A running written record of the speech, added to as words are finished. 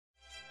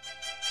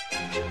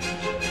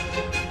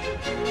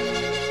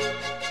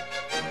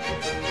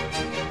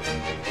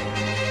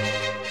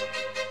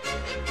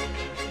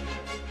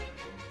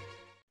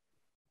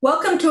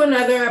Welcome to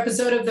another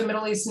episode of the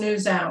Mideast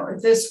News Hour.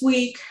 This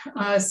week,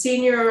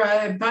 senior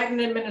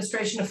Biden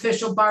administration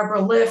official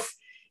Barbara Liff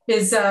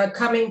is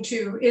coming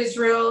to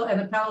Israel and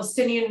the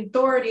Palestinian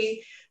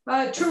Authority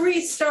to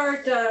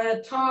restart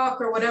talk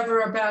or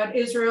whatever about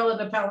Israel and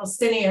the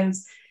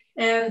Palestinians.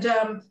 And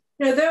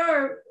there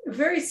are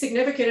very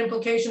significant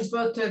implications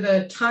both to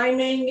the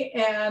timing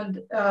and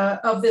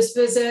of this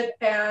visit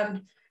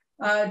and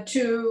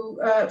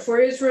for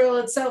Israel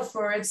itself,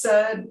 for its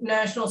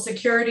national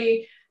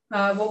security.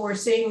 What we're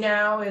seeing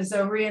now is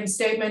a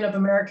reinstatement of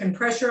American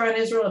pressure on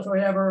Israel, if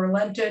it ever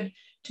relented,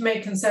 to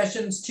make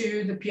concessions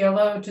to the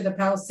PLO, to the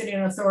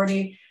Palestinian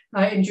Authority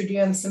in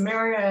Judea and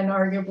Samaria, and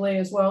arguably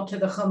as well to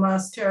the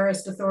Hamas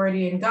terrorist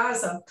authority in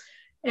Gaza.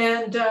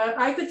 And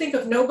I could think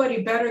of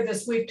nobody better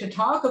this week to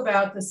talk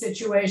about the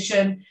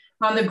situation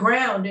on the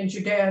ground in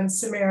Judea and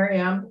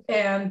Samaria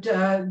and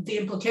the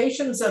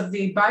implications of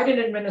the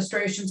Biden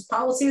administration's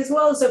policy, as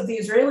well as of the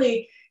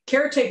Israeli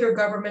caretaker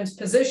government's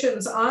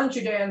positions on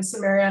Judea and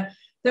Samaria,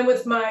 than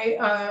with my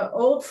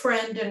old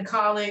friend and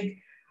colleague,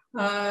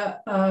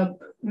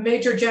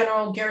 Major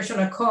General Gershon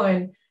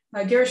Hacohen.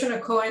 Gershon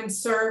Hacohen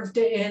served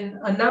in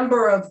a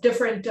number of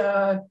different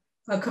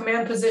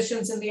command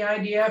positions in the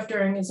IDF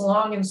during his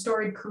long and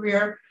storied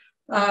career.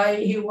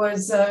 He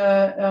was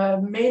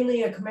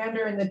mainly a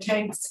commander in the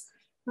tanks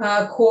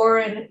corps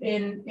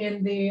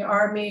in the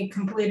Army,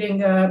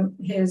 completing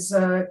his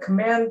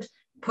command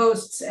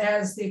posts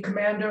as the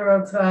commander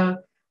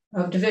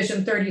of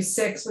Division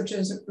 36, which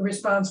is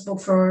responsible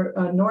for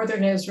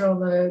northern Israel,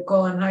 the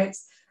Golan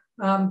Heights.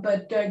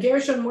 But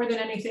Gershon, more than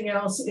anything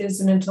else,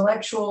 is an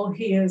intellectual.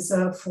 He is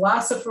a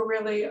philosopher,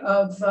 really,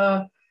 of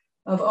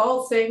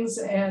all things,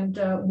 and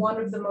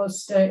one of the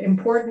most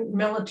important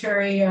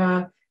military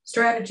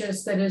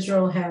strategists that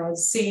Israel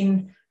has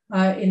seen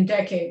in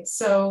decades.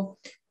 So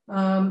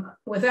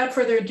without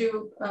further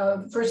ado,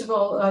 first of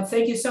all,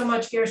 thank you so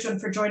much, Gershon,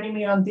 for joining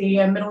me on the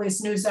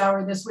Mideast News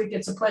Hour this week.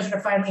 It's a pleasure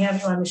to finally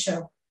have you on the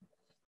show.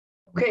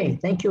 Okay,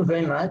 thank you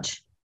very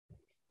much.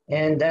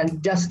 And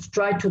just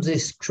try to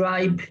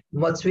describe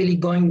what's really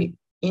going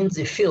in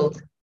the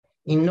field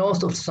in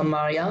north of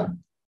Samaria,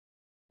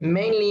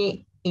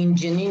 mainly in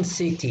Jenin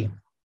city.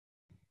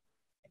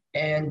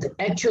 And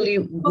actually,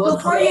 well,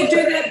 before you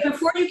do that,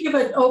 before you give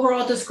an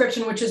overall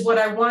description, which is what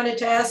I wanted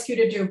to ask you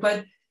to do,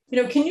 but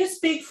can you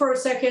speak for a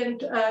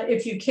second,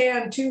 if you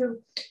can,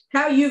 to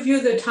how you view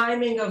the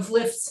timing of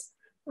Liff's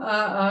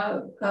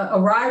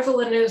arrival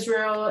in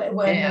Israel?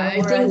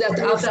 I think that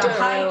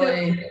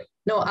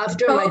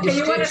after my description,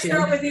 you want to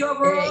start with the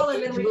overall,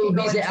 and then it will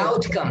be the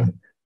outcome.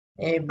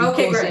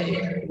 Because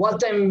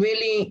what I'm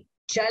really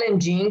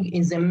challenging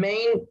is the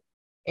main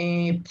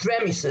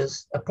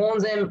premises. Upon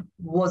them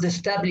was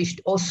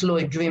established Oslo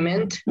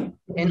Agreement,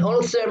 and all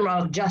of them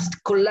are just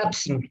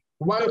collapsing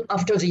one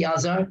after the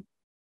other.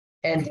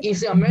 And if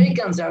the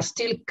Americans are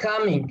still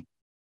coming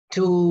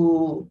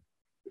to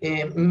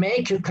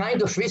make a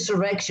kind of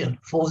resurrection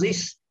for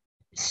this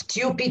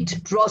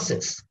stupid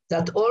process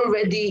that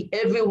already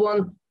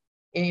everyone,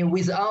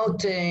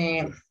 without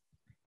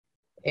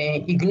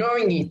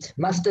ignoring it,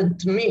 must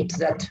admit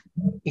that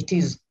it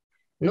is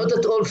not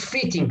at all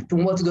fitting to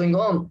what's going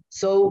on.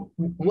 So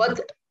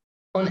what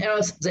on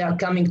earth they are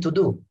coming to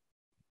do?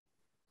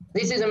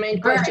 This is the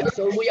main question.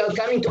 So we are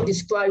coming to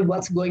describe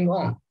what's going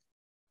on.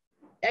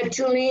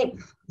 Actually,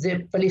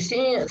 the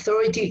Palestinian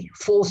Authority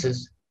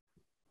forces,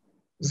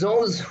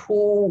 those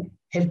who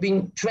have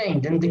been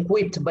trained and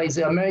equipped by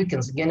the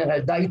Americans,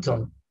 General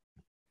Dayton,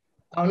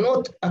 are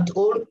not at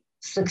all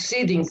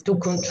succeeding to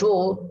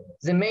control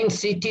the main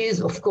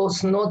cities, of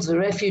course, not the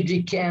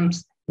refugee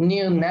camps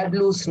near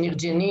Nablus, near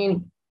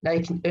Jenin,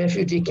 like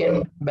refugee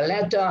camp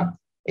Balata,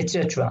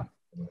 etc.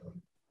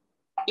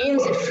 In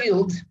the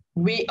field,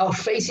 we are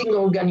facing an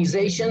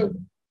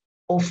organization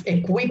of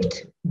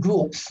equipped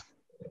groups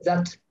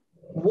that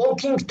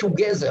working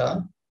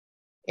together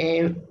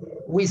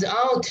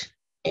without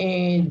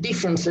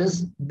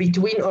differences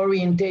between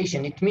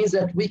orientation. It means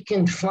that we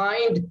can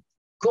find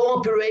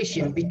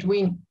cooperation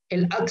between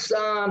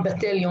Al-Aqsa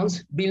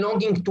battalions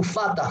belonging to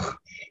Fatah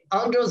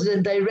under the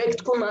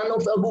direct command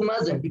of Abu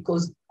Mazen,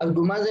 because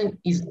Abu Mazen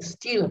is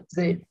still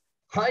the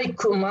high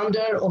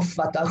commander of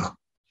Fatah,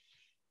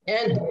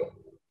 and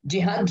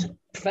Jihad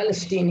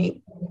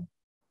Palestini,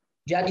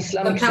 Jihad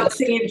Islamic. The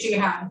Palestinian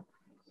Jihad.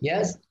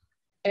 Yes.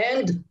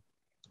 And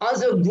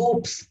other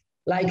groups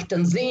like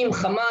Tanzim,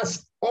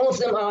 Hamas, all of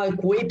them are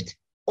equipped,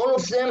 all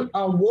of them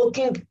are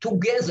working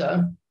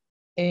together,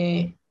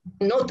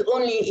 not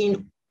only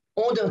in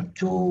order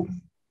to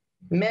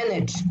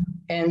manage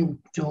and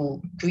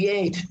to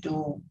create,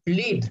 to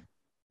lead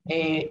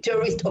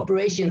terrorist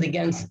operations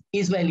against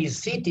Israeli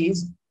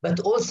cities,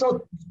 but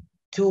also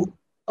to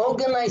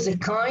organize a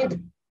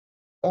kind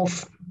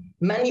of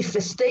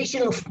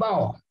manifestation of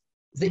power.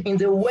 In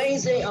the way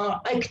they are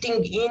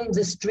acting in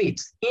the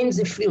streets, in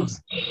the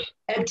fields.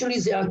 Actually,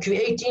 they are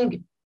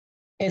creating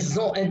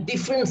a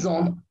different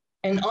zone,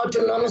 an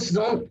autonomous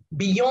zone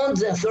beyond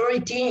the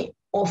authority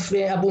of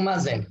Abu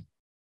Mazen.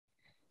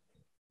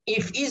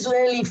 if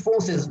Israeli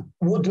forces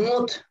would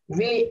not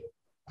really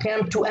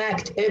come to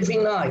act every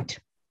night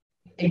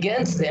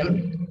against them,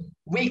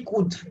 we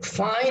could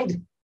find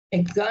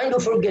a kind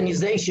of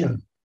organization,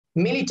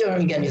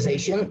 military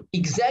organization,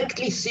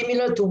 exactly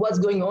similar to what's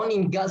going on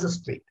in Gaza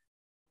Strip.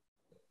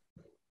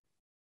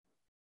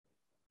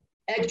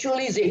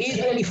 Actually, the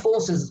Israeli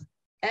forces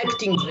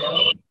acting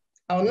there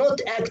are not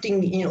acting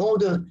in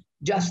order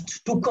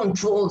just to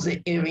control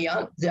the area.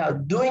 They are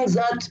doing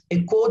that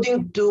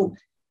according to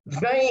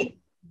very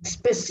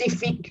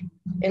specific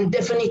and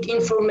definite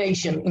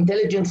information,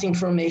 intelligence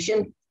information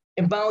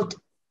about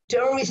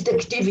terrorist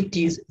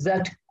activities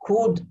that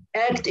could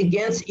act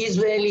against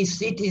Israeli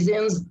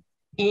citizens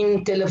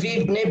in Tel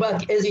Aviv, Bnei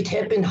Brak, as it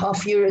happened half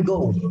year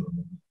ago.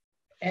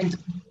 And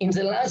in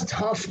the last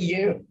half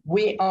year,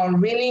 we are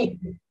really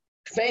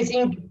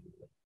facing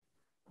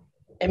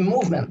a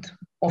movement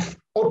of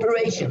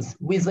operations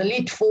with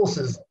elite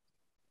forces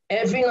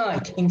every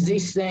night in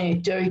these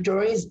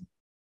territories,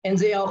 and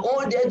they are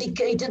all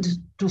dedicated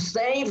to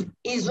save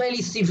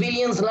Israeli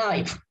civilians'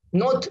 life,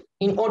 not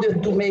in order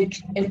to make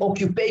an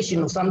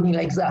occupation or something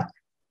like that.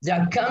 They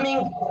are coming,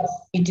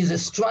 it is a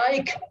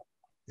strike,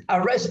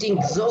 arresting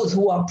those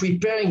who are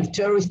preparing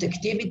terrorist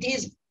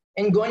activities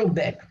and going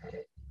back.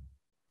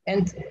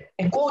 And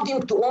according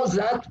to all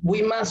that,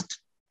 we must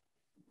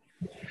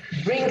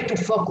bring to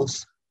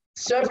focus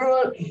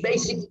several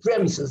basic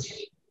premises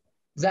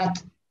that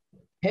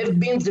have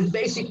been the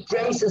basic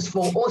premises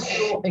for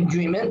Oslo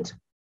agreement,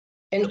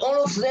 and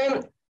all of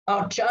them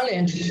are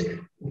challenged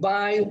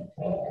by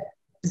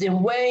the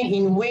way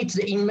in which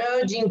the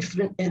emerging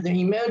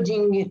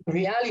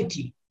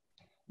reality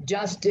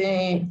just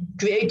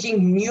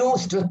creating new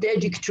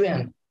strategic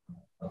trend.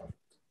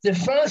 The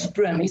first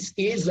premise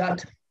is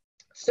that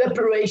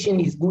separation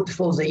is good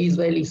for the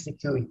Israeli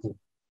security.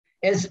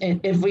 As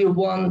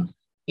everyone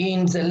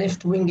in the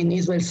left wing in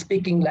Israel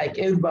speaking like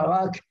Ehud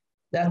Barak,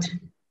 that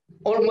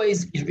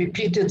always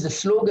repeated the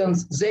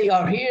slogans, they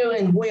are here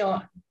and we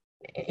are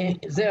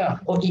there,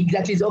 or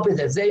exactly the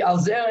opposite, they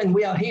are there and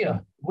we are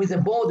here with a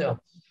border.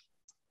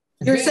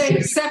 You're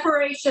saying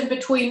separation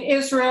between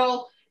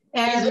Israel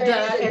and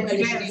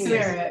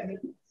Syria.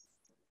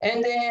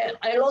 And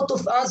a lot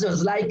of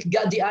others like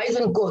Gadi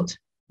Eisenkot,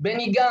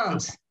 Benny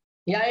Gantz,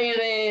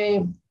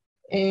 Yair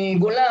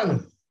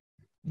Golan,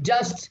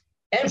 just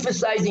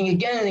emphasizing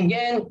again and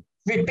again,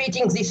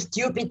 repeating this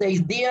stupid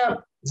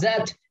idea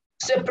that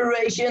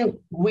separation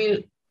will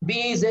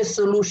be the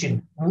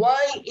solution.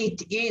 Why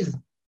it is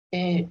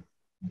an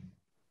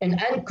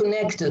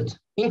unconnected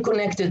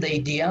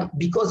idea?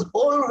 Because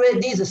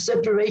already the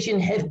separation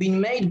have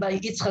been made by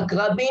Yitzhak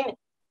Rabin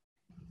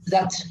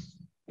that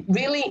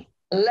really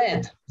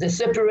led the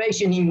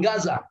separation in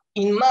Gaza.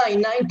 In May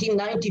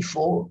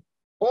 1994,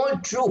 all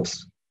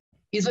troops,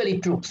 Israeli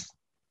troops,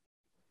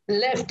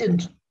 left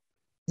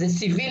the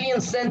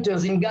civilian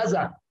centers in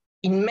Gaza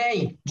in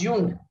May,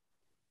 June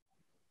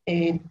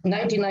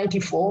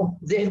 1994.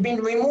 They have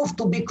been removed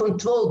to be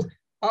controlled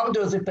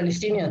under the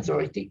Palestinian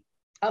Authority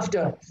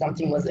after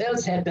something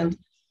else happened,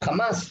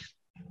 Hamas.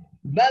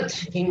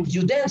 But in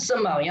Judea and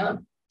Samaria,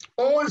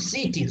 all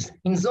cities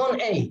in Zone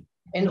A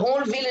and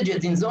all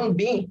villages in Zone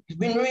B have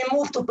been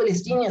removed to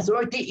Palestinian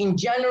Authority in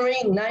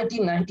January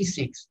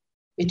 1996.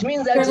 It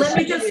means that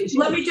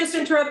let me just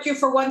interrupt you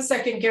for 1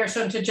 second,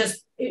 Gershon, to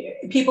just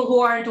people who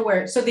aren't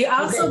aware. So the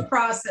Oslo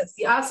process,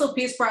 the Oslo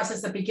peace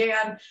process that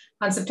began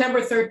on September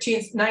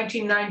 13th,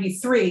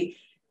 1993,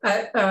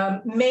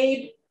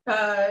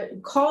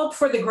 called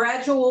for the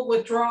gradual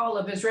withdrawal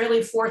of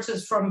Israeli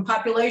forces from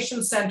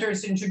population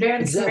centers in Judea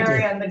and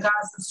Samaria and the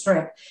Gaza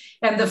Strip.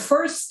 And the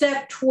first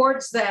step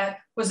towards that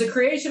was the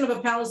creation of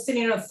a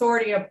Palestinian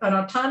authority, an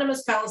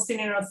autonomous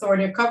Palestinian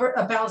authority, a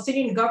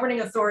Palestinian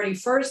governing authority,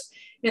 first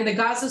in the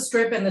Gaza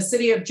Strip and the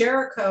city of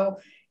Jericho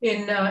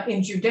in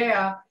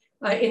Judea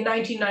in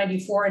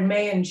 1994 in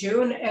May and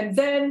June. And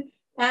then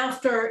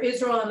after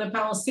Israel and the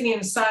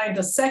Palestinians signed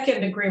a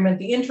second agreement,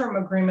 the interim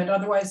agreement,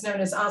 otherwise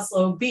known as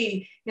Oslo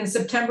B, in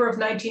September of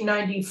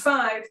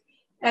 1995,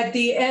 at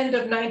the end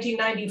of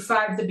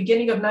 1995, the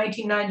beginning of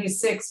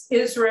 1996,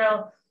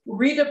 Israel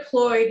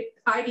redeployed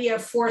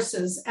IDF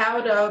forces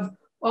out of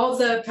all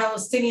the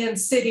Palestinian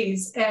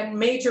cities and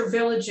major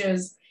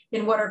villages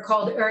in what are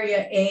called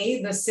Area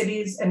A, the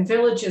cities and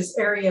villages,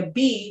 Area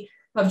B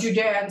of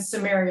Judea and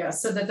Samaria,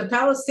 so that the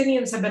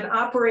Palestinians have been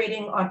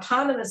operating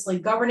autonomously,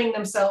 governing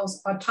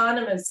themselves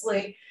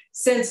autonomously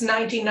since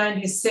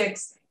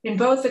 1996 in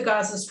both the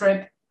Gaza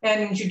Strip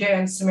and in Judea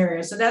and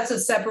Samaria. So that's a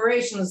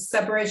separation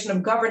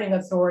of governing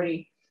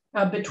authority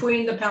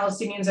between the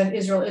Palestinians and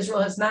Israel.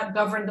 Israel has not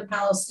governed the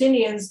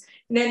Palestinians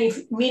in any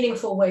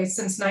meaningful way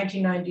since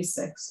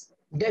 1996.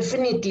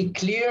 Definitely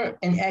clear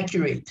and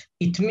accurate.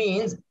 It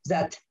means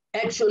that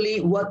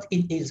actually what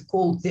it is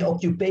called the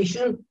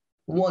occupation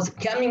was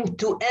coming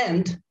to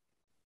end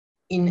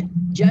in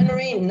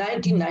January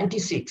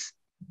 1996.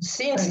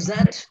 Since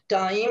that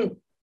time,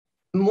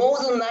 more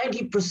than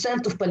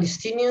 90% of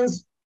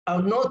Palestinians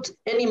are not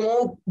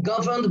anymore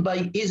governed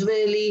by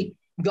Israeli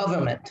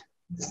government.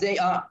 They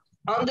are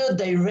under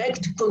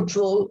direct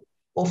control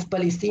of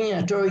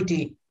Palestinian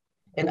Authority.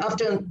 And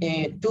after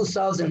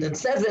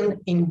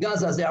 2007, in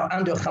Gaza, they are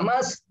under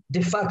Hamas,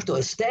 de facto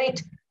a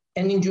state,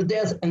 and in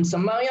Judea and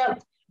Samaria,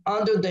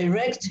 under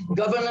direct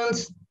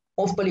governance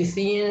of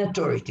Palestinian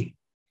Authority.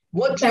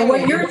 What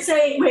you're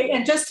saying, wait,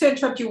 and just to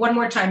interrupt you one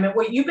more time, and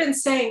what you've been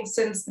saying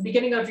since the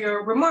beginning of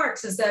your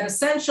remarks is that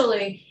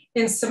essentially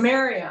in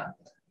Samaria,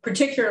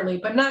 particularly,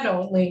 but not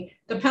only,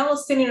 the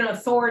Palestinian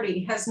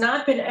Authority has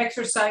not been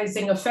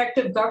exercising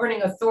effective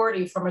governing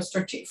authority from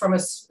a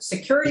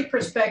security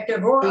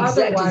perspective or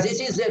otherwise. This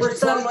is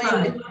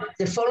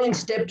the following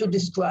step to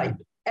describe.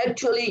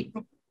 Actually,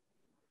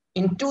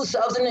 in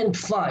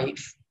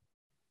 2005,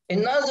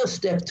 another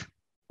step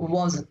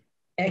was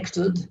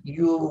acted.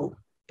 You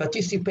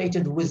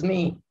participated with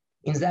me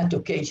in that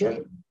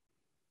occasion,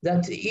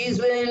 that the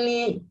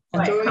Israeli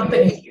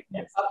authorities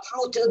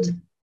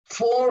uprooted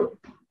 4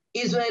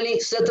 Israeli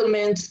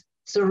settlements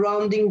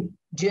surrounding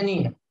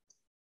Jenin.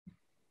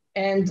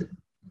 And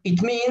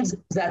it means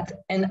that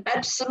an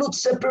absolute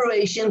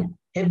separation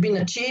had been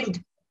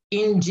achieved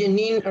in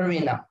Jenin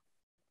arena.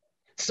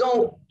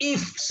 So if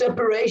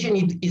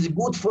separation is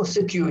good for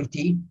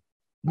security,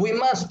 we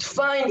must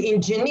find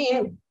in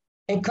Jenin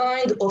a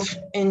kind of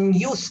a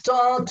new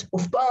start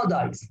of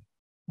paradise,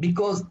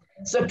 because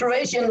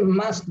separation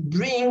must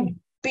bring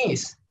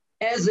peace.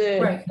 As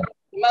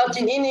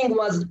Martin Inning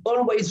was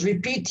always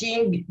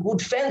repeating,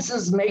 good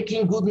fences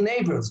making good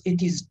neighbors.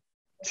 It is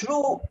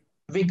true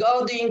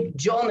regarding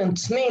John and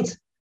Smith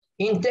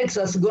in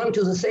Texas going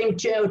to the same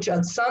church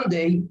at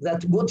Sunday,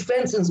 that good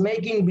fences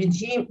making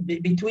between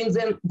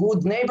them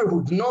good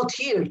neighborhood. Not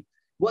here.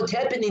 What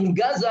happened in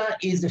Gaza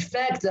is the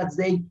fact that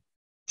they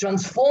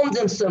transformed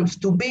themselves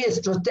to be a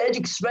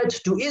strategic threat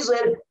to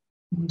Israel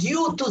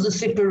due to the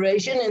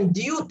separation and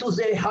due to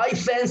the high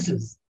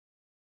fences.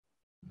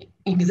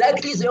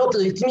 Exactly the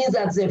opposite. It means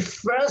that the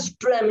first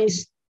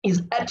premise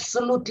is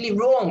absolutely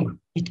wrong.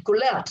 It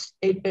collapsed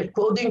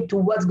according to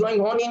what's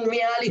going on in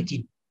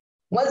reality.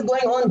 What's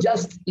going on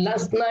just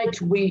last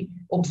night, we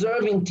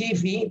observed in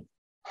TV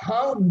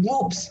how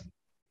groups,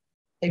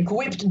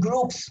 equipped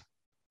groups,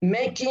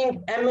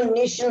 making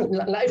ammunition,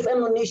 live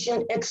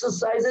ammunition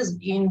exercises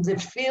in the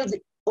field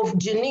of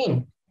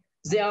Jenin.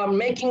 They are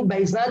making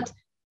by that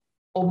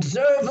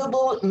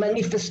observable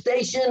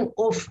manifestation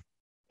of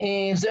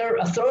their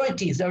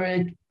authority,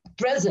 their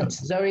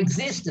presence, their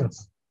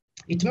existence.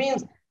 It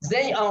means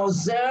they are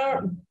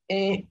there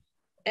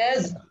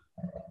as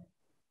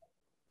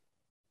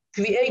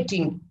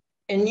creating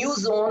a new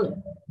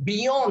zone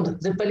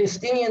beyond the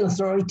Palestinian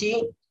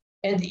Authority.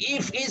 And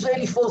if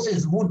Israeli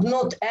forces would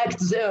not act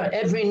there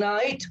every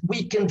night,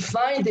 we can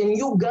find a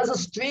new Gaza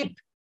Strip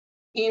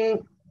in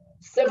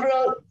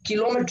several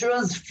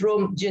kilometers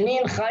from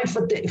Jenin,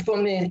 Haifa,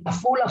 from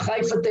Afula,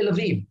 Haifa, Tel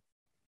Aviv.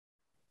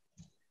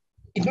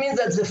 It means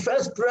that the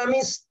first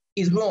premise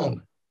is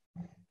wrong.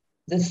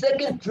 The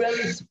second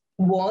premise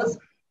was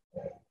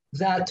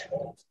that,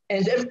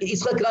 and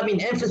Yitzhak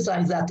Rabin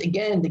emphasized that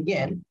again and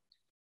again,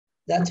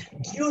 that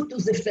due to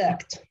the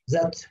fact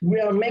that we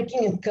are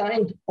making a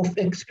kind of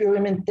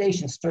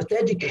experimentation,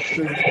 strategic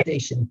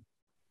experimentation,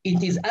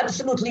 it is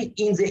absolutely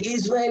in the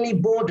Israeli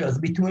borders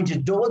between the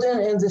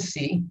Jordan and the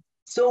sea,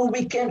 so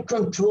we can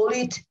control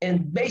it,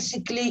 and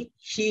basically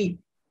he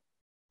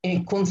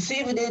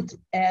conceived it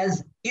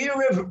as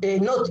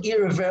not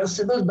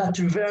irreversible, but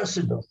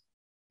reversible.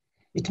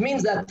 It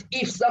means that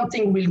if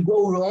something will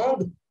go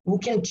wrong, we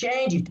can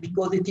change it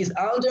because it is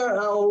under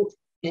our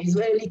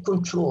Israeli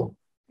control.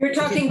 You're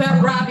talking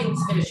about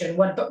Rabin's vision,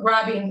 what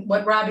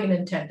Rabin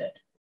intended.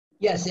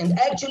 Yes, and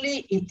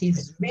actually it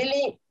is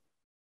really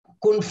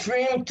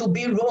confirmed to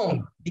be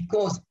wrong,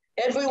 because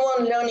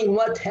everyone learning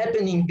what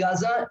happened in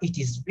Gaza, it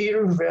is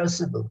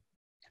irreversible.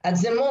 At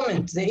the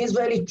moment, the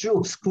Israeli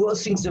troops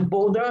crossing the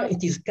border,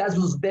 it is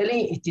casus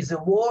belli, it is a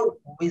war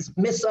with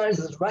missiles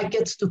and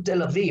rockets to Tel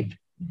Aviv.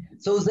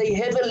 So they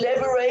have a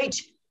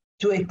leverage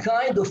to a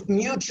kind of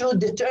mutual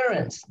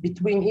deterrence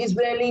between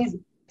Israeli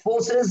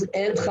forces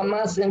and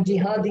Hamas and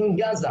Jihad in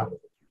Gaza.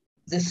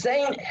 The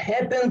same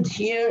happened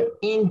here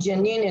in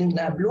Jenin and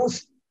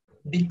Nablus,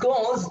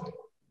 because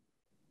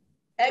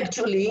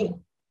actually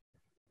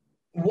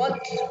what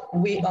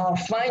we are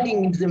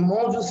finding in the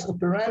modus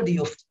operandi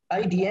of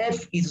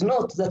IDF is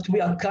not that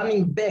we are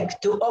coming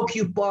back to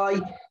occupy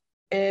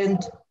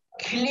and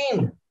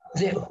clean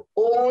the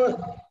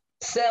all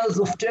cells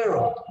of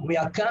terror. We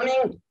are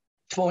coming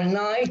for a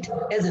night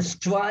as a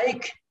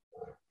strike,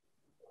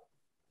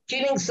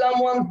 killing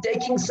someone,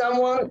 taking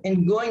someone,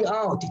 and going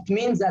out. It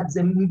means that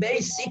the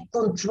basic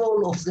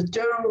control of the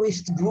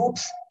terrorist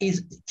groups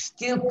is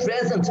still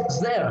present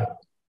there.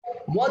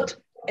 What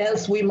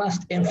else we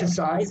must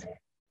emphasize?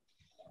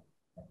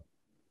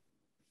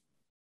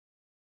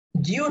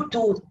 Due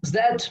to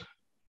that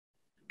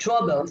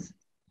troubles,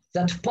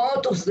 that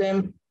part of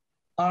them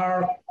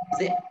are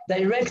the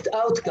direct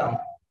outcome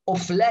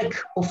of lack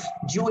of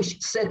Jewish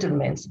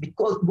settlements,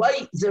 because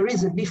why there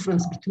is a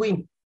difference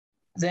between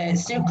the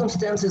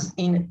circumstances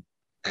in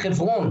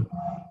Hebron,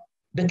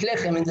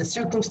 Bethlehem, and the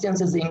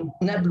circumstances in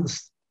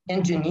Nablus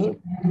and Jenin,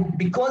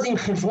 because in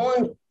Hebron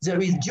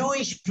there is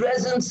Jewish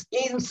presence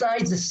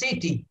inside the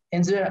city,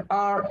 and there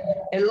are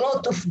a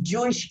lot of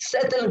Jewish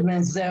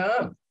settlements there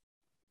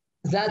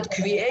that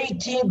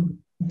creating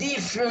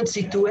different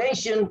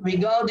situation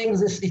regarding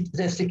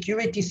the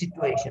security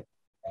situation.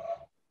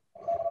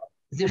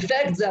 The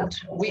fact that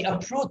we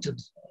uprooted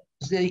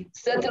the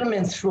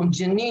settlements from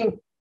Jenin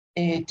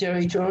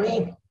territory,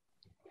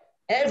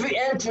 every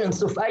entrance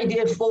of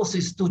IDF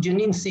forces to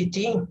Jenin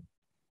city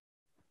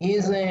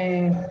is a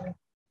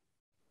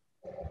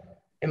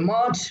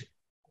march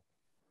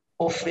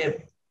of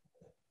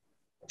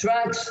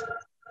trucks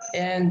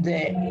and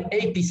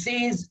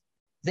APCs.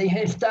 They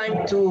have time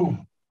to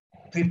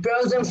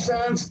prepare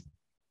themselves.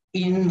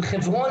 In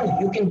Hebron,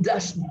 you can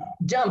just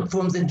jump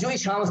from the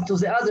Jewish house to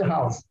the other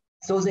house.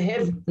 So they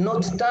have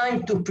not time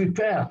to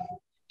prepare.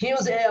 Here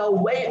they are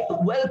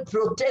well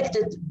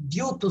protected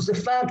due to the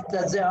fact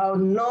that there are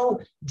no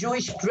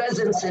Jewish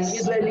presence and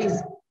Israeli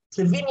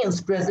civilians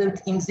present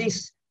in this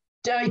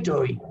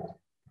territory.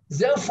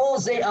 Therefore,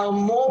 they are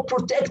more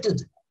protected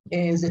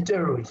as the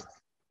terrorists.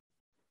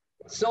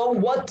 So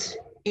what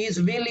is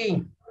really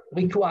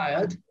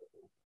required?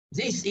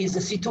 This is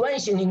a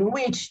situation in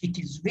which it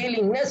is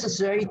really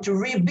necessary to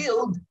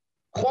rebuild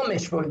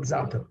Homesh, for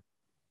example.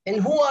 And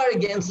who are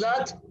against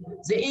that?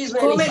 The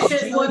Israeli Homesh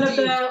is one of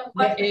the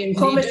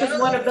Homesh is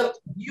one of the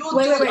due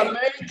to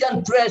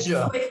American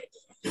pressure.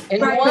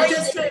 And right, why?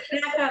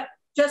 But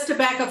just to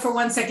back up for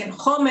 1 second,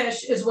 Homesh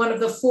is one of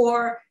the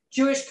 4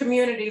 Jewish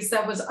communities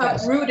that was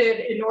uprooted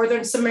in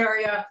northern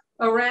Samaria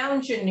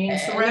around Jenin,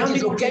 surrounding. It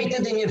is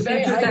located in a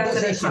very high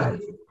position.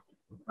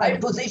 High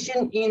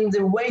position in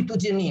the way to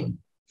Jenin.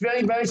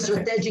 Very, very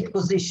strategic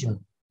position.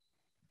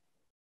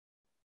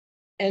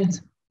 And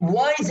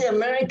why the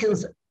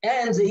Americans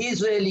and the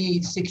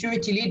Israeli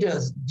security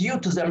leaders, due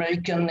to the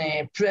American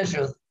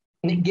pressure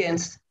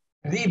against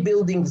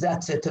rebuilding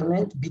that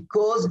settlement,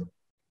 because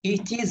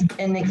it is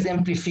an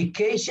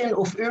exemplification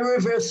of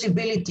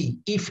irreversibility.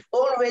 If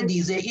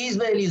already the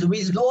Israelis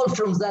withdraw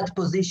from that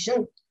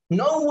position,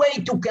 no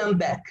way to come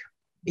back.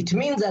 It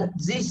means that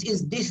this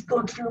is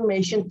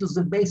disconfirmation to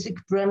the basic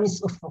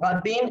premise of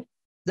Rabin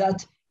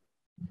that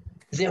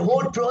the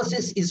whole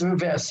process is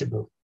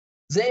reversible.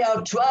 They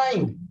are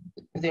trying,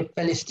 the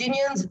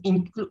Palestinians,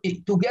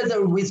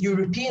 together with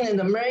European and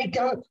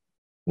American,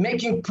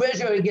 making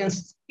pressure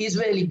against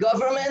Israeli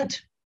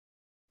government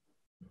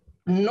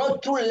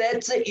not to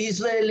let the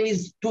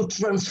Israelis to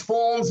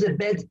transform the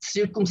bad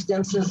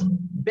circumstances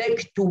back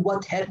to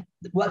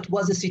what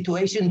was the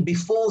situation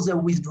before the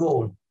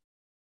withdrawal.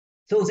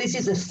 So this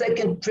is a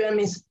second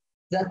premise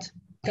that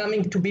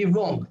coming to be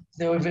wrong,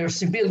 the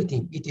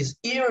reversibility. It is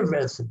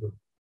irreversible.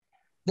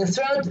 The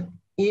third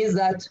is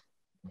that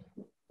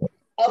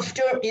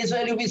after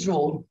Israeli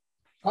withdrawal,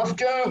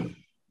 after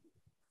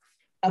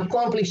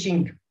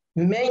accomplishing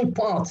main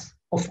parts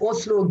of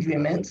Oslo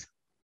agreement,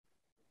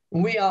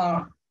 we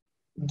are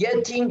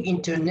getting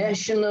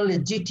international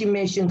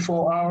legitimation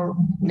for our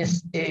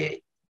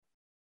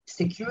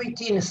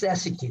security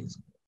necessities.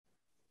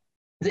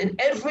 Then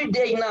every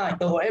night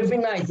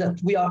that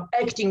we are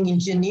acting in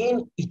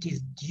Jenin, it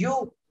is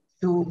due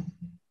to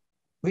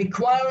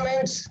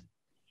requirements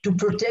to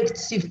protect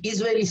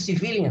Israeli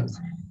civilians.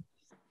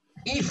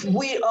 If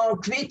we are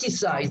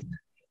criticized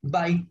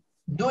by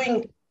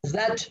doing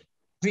that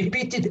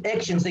repeated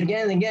actions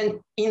again and again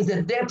in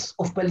the depths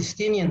of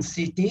Palestinian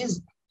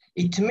cities,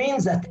 it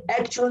means that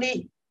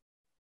actually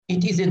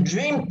it is a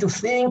dream to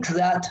think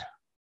that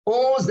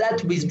all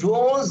that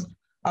withdrawals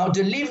are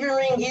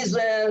delivering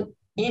Israel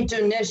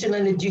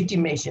international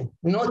legitimation.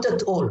 Not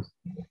at all.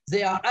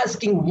 They are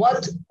asking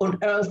what on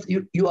earth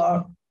you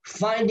are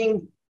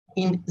finding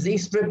in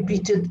these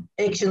repeated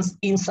actions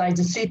inside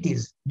the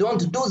cities.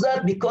 Don't do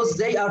that, because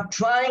they are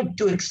trying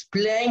to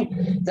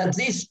explain that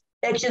these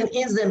actions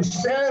in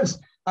themselves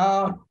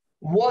are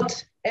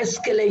what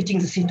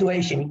escalating the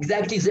situation.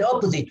 Exactly the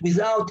opposite.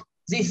 Without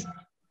these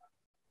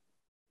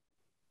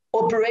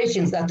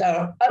operations that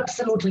are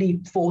absolutely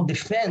for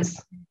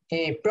defense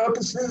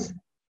purposes,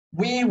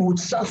 we would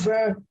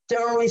suffer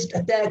terrorist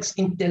attacks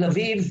in Tel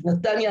Aviv,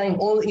 Netanya, and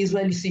all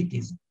Israeli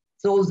cities.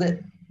 So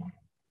the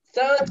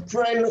third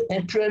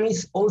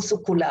premise also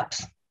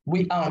collapsed.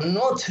 We are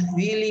not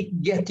really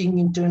getting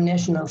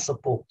international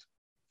support.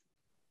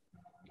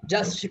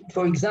 Just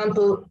for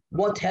example,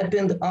 what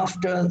happened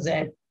after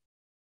the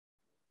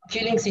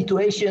killing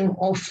situation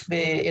of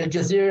Al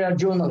Jazeera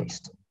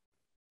journalist.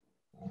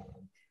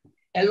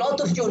 A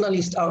lot of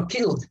journalists are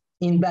killed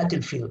in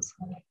battlefields.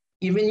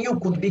 Even you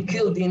could be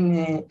killed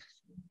in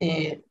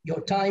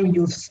your time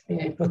you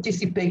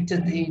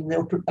participated in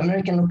the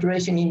American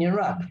operation in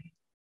Iraq.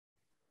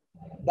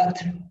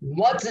 But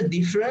what's the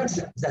difference?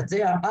 That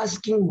they are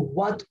asking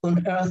what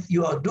on earth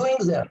you are doing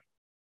there.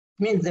 I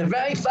mean, the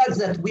very fact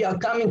that we are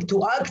coming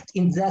to act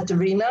in that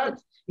arena,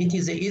 it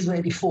is the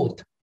Israeli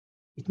fault.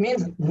 It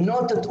means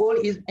not at all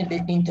is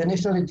an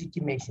international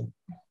legitimation.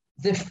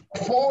 The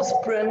fourth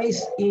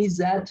premise is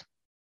that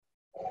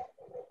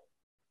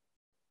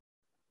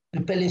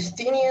the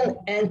Palestinian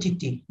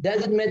entity,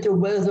 doesn't matter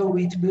whether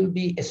it will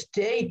be a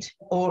state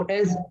or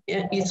as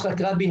Yitzhak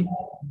Rabin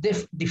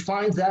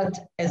defines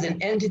that as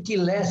an entity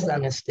less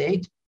than a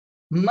state,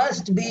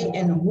 must be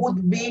and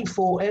would be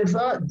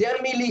forever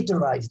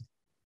demilitarized.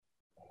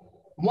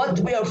 What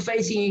we are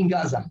facing in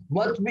Gaza,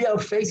 what we are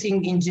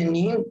facing in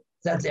Jenin,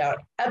 that they are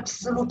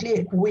absolutely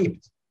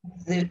equipped.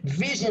 The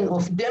vision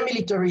of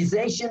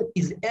demilitarization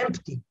is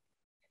empty.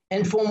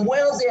 And from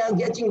where they are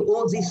getting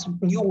all these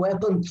new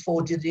weapons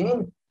for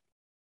Jenin,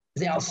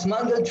 they are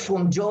smuggled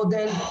from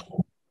Jordan,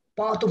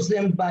 part of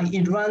them by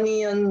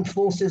Iranian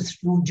forces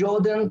through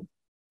Jordan.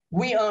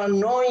 We are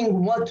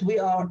knowing what we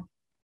are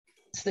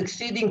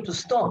succeeding to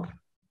stop,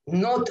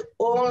 not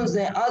all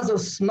the other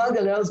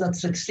smugglers that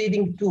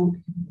succeeding to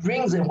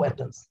bring the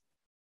weapons.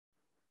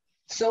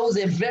 So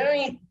the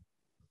very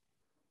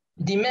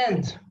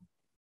demand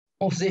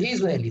of the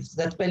Israelis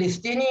that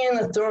Palestinian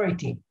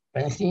Authority,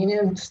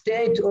 Palestinian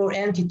state or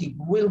entity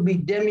will be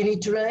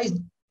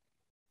demilitarized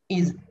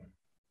is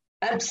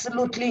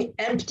absolutely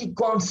empty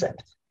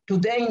concept.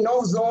 Today,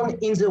 no zone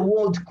in the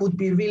world could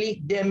be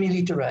really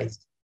demilitarized.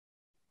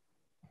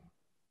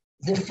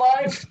 The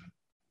five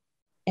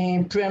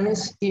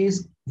premise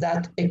is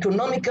that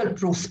economical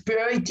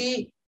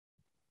prosperity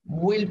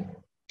will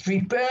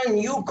prepare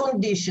new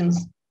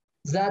conditions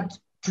that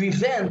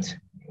prevent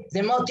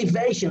the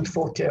motivation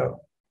for terror.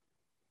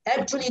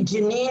 Actually,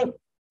 Jenin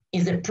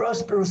is a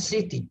prosperous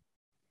city.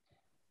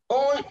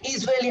 All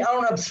Israeli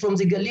Arabs from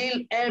the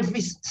Galil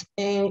every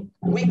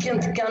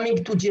weekend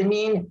coming to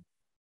Jenin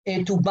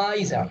to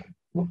buy there,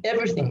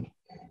 everything.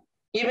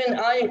 Even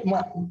I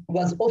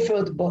was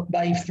offered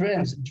by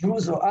friends,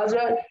 Jews or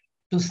other,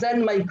 to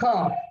send my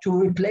car to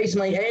replace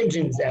my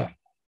engine there.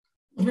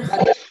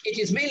 But it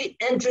is really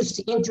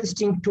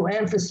interesting to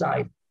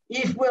emphasize,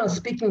 if we are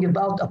speaking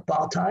about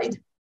apartheid,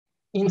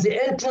 in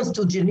the entrance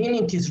to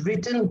Jenin it is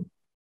written,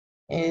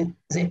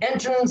 the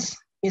entrance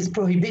is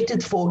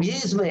prohibited for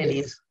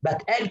Israelis,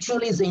 but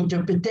actually the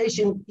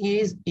interpretation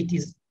is it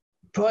is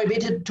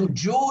prohibited to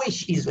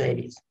Jewish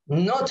Israelis,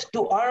 not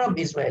to Arab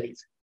Israelis.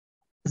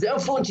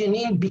 Therefore,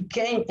 Jenin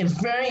became a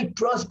very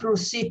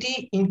prosperous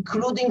city,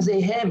 including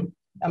the HEM,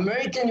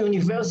 American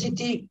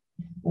University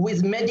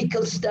with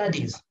medical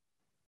studies.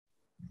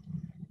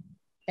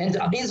 And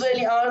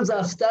Israeli Arabs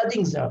are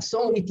studying there.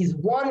 So it is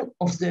one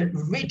of the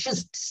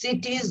richest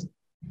cities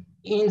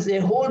in the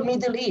whole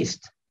Middle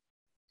East.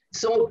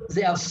 So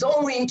they are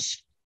so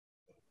rich.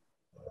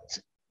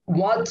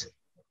 What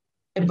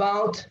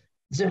about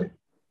the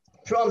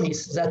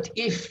promise that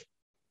if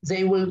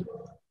they will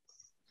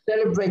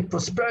celebrate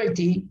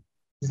prosperity,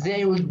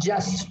 they will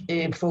just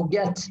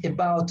forget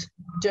about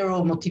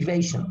terror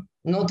motivation?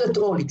 Not at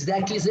all,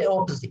 exactly the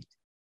opposite.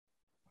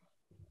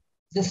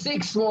 The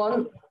sixth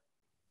one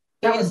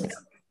is,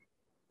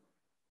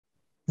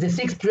 the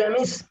sixth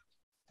premise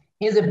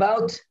is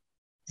about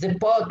the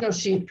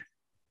partnership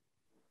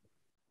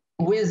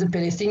with the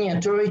Palestinian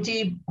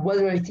Authority,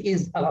 whether it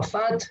is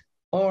Arafat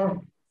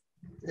or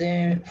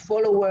the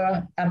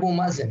follower Abu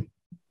Mazen.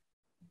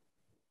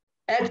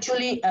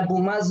 Actually, Abu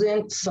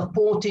Mazen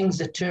supporting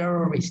the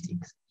terrorists.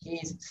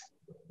 He's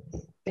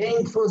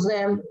paying for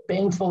them,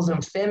 paying for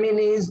their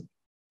families.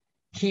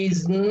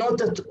 He's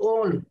not at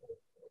all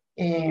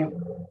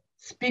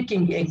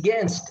speaking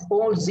against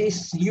all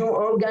these new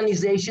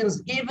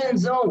organizations, even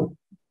though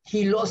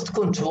he lost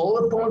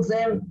control upon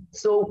them.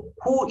 So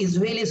who is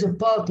really the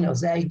partner?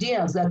 The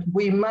idea that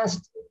we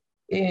must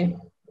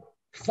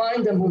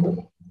find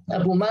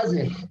Abu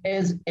Mazen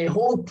as a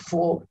hope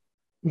for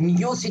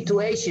new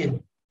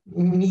situation,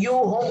 new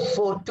hope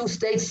for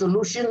two-state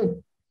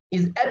solution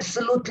is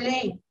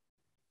absolutely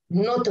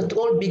not at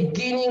all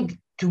beginning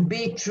to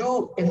be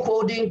true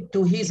according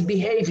to his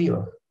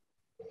behavior.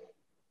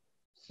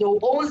 So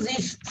all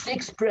these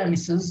six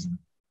premises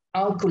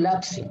are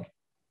collapsing.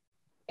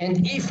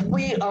 And if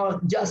we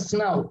are just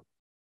now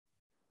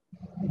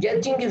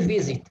getting a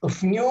visit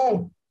of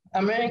new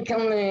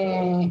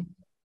American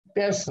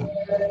person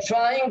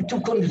trying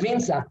to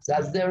convince us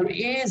that there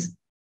is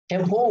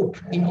a hope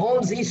in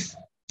all this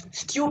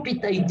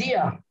stupid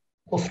idea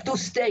of two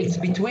states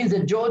between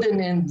the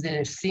Jordan and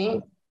the sea,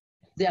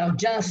 they are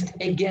just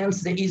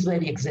against the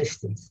Israeli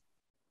existence.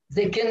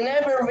 They can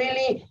never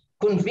really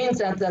convince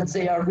us that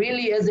they are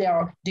really, as they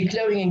are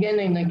declaring again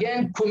and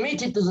again,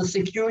 committed to the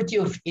security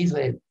of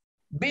Israel.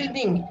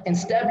 Building and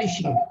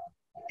establishing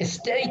a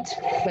state,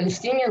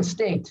 Palestinian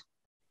state,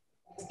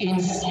 in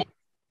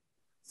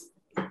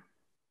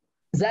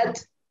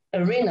that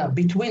arena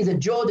between the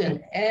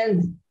Jordan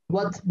and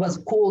what was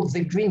called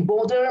the Green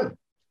Border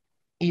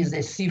is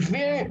a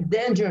severe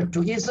danger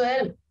to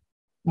Israel,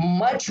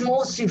 much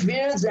more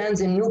severe than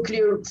the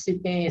nuclear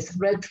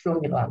threat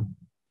from Iran.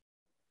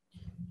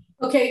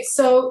 Okay,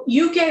 so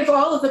you gave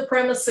all of the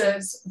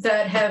premises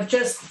that have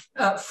just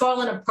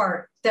fallen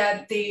apart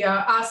that the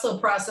Oslo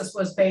process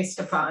was based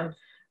upon.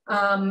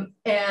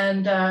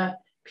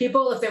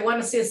 People, if they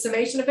want to see a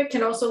summation of it,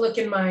 can also look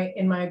in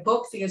my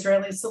book, The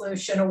Israeli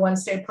Solution, a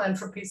One-State Plan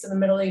for Peace in the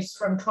Middle East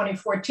from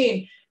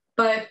 2014.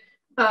 But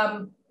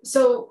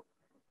so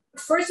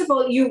first of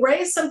all, you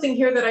raised something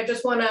here that I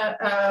just want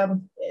to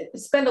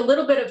spend a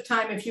little bit of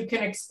time, if you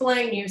can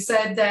explain. You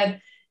said that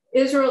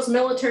Israel's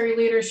military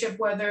leadership,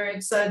 whether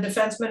it's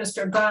Defense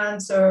Minister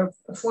Gantz or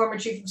former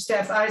Chief of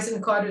Staff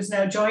Eisenkot, who's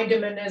now joined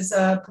him in his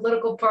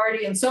political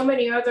party, and so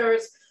many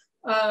others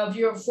of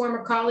your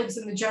former colleagues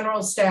in the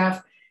general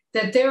staff,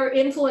 that they're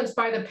influenced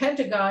by the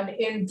Pentagon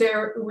in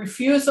their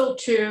refusal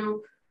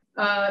to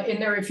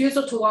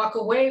walk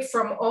away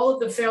from all of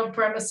the failed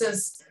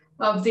premises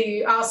of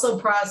the Oslo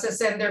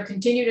process and their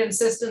continued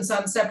insistence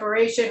on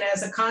separation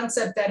as a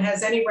concept that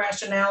has any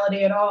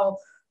rationality at all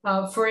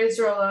for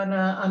Israel on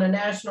a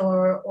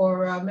national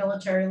or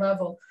military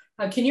level.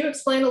 Can you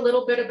explain a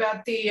little bit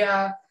about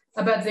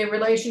the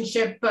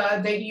relationship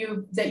that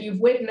you've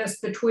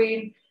witnessed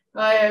between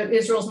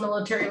Israel's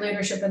military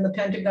leadership and the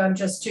Pentagon,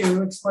 just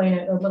to explain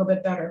it a little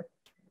bit better?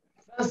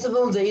 First of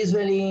all, the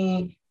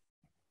Israeli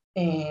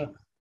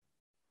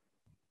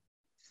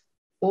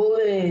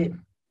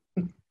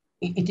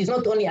it is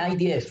not only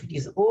IDF, it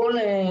is all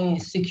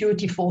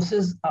security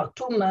forces are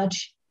too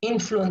much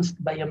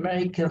influenced by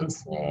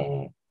Americans'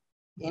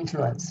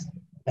 influence,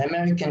 by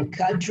American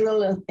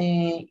cultural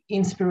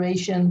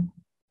inspiration,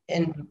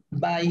 and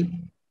by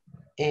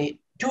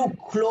too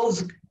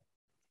close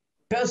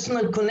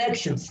personal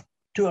connections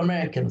to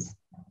Americans.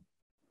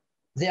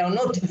 They are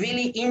not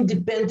really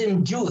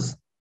independent Jews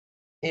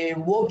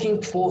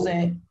working for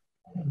the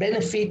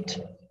benefit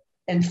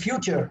and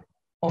future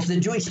of the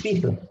Jewish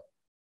people.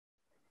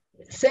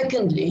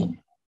 Secondly,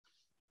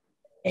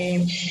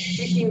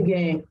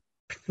 speaking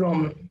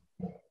from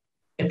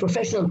a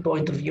professional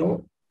point of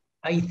view,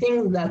 I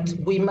think that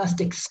we must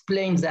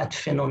explain that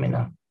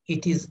phenomena.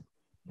 It is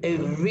a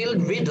real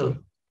riddle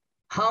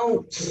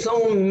how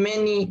so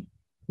many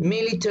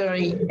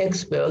military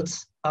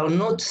experts are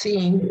not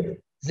seeing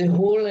the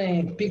whole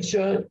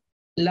picture,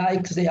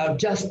 like they are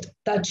just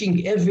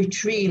touching every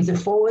tree in the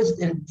forest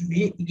and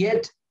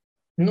yet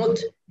not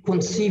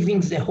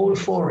conceiving the whole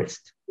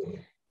forest.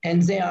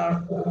 And they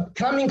are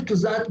coming to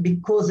that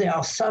because they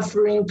are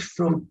suffering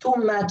from too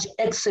much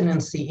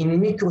excellency in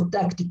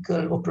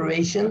micro-tactical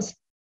operations,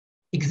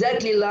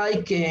 exactly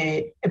like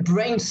a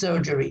brain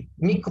surgery,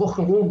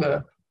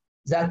 microchirurg,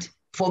 that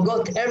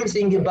forgot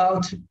everything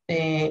about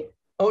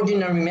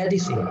ordinary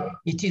medicine.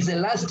 It is the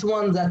last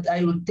one that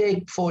I will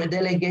take for a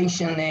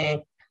delegation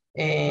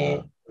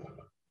to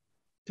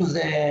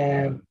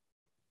the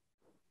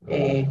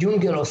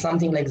jungle or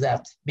something like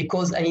that,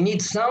 because I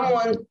need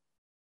someone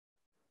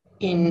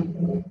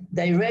in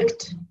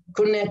direct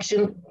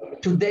connection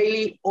to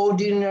daily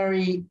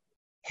ordinary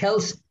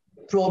health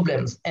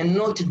problems and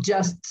not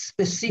just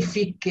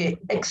specific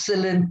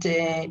excellent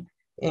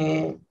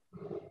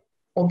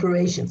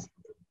operations.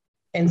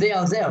 And they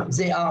are there.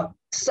 They are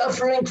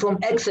suffering from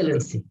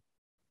excellency.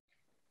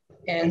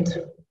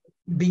 And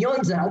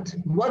beyond that,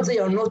 what they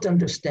are not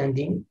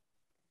understanding,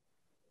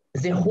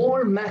 the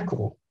whole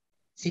macro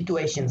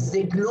situations,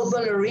 the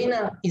global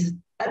arena is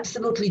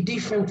absolutely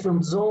different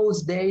from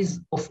those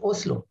days of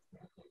Oslo.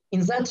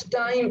 In that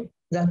time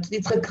that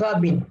Yitzhak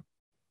Rabin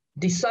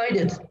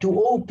decided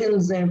to open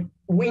the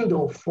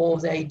window for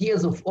the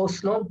ideas of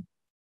Oslo,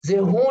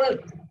 the whole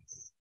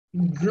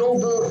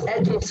global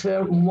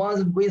atmosphere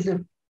was with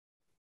the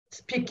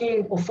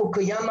speaking of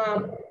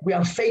Fukuyama, we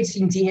are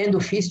facing the end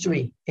of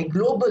history, a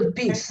global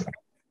peace.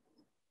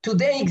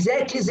 Today,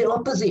 exactly the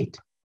opposite.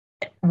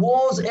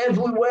 Wars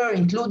everywhere,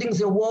 including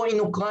the war in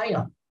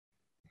Ukraine.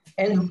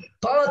 And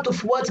part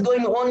of what's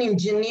going on in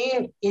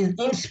Jenin is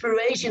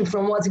inspiration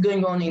from what's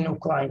going on in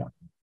Ukraine.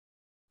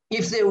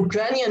 If the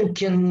Ukrainians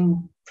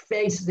can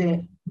face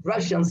the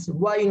Russians,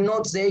 why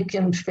not they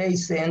can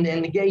face and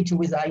engage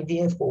with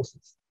IDF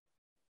forces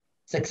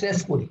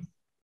successfully?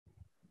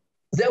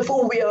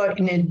 Therefore, we are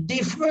in a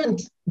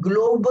different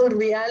global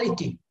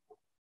reality.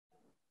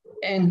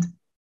 And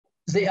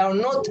they are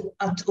not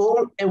at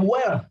all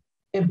aware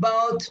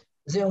about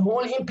the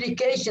whole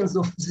implications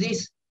of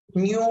this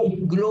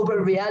new global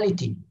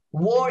reality.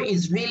 War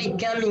is really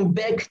coming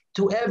back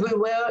to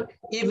everywhere,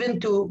 even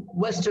to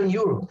Western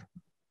Europe.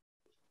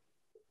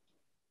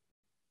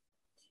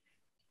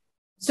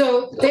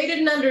 So they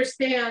didn't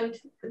understand,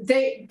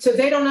 they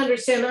don't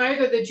understand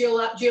either the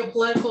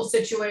geopolitical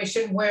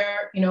situation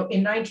where, in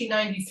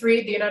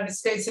 1993, the United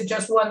States had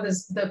just won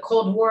the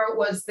Cold War. It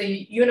was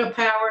the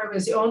unipower, it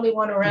was the only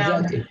one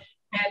around. Exactly.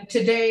 And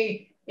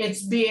today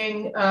it's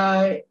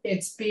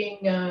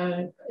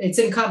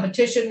in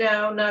competition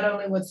now, not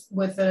only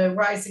with a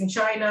rising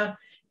China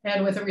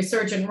and with a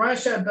resurgent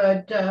Russia,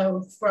 but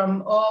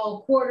from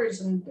all quarters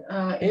and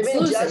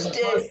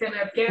exclusive, in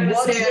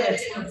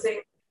Afghanistan,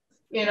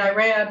 in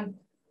Iran.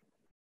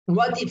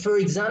 What if, for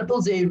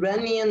example, the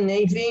Iranian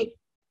Navy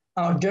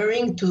are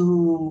daring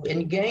to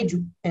engage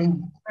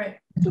and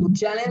to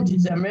challenge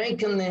the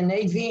American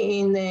Navy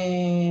in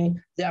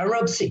the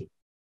Arab Sea?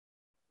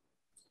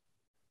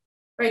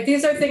 Right,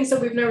 these are things that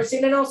we've never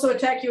seen, and also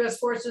attack U.S.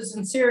 forces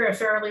in Syria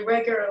fairly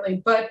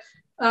regularly. But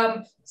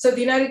so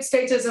the United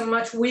States is in a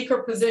much weaker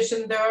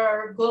position. There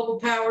are global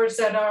powers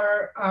that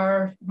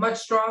are much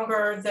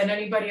stronger than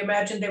anybody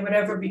imagined they would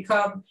ever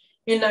become.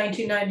 in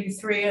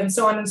 1993 and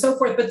so on and so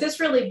forth. But this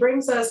really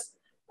brings us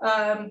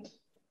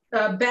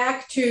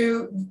back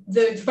to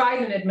the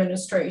Biden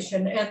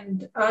administration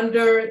and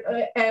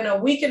a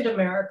weakened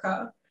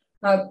America,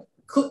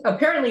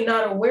 apparently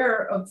not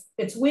aware of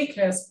its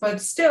weakness,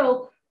 but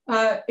still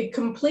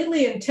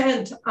completely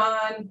intent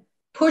on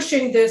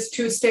pushing this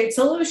two-state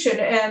solution,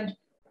 and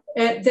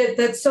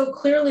that so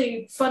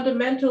clearly,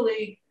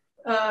 fundamentally,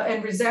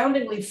 and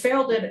resoundingly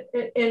failed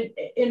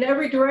in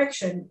every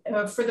direction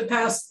for the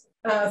past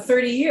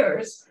 30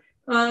 years.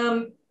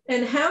 And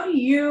how do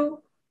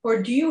you,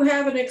 or do you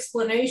have an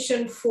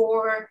explanation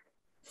for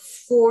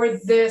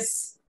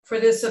this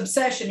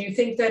obsession? You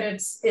think that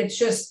it's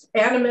just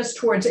animus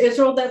towards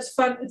Israel that's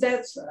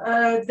it's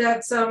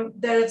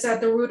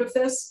at the root of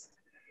this?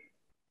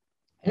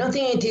 I don't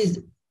think it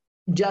is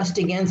just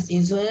against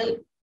Israel.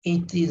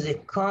 It is a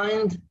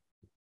kind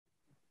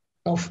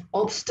of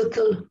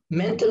obstacle,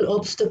 mental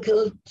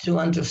obstacle, to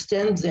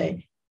understand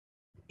the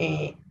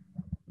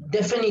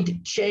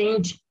definite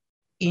change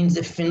in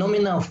the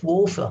phenomena of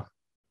warfare.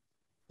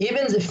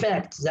 Even the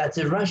fact that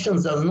the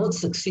Russians are not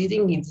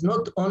succeeding, it's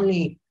not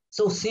only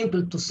so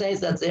simple to say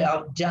that they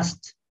are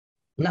just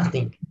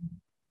nothing.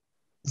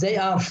 They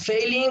are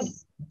failing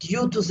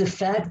due to the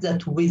fact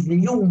that with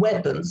new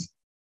weapons,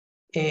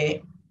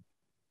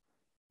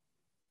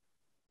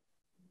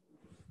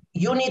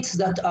 units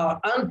that are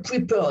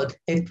unprepared,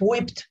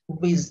 equipped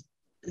with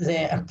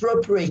the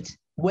appropriate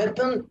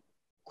weapon,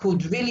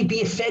 could really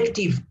be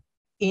effective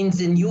in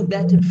the new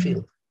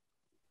battlefield.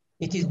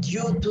 It is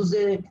due to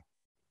the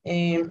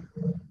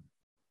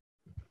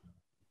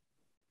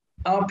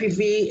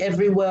RPV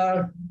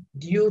everywhere,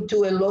 due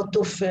to a lot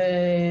of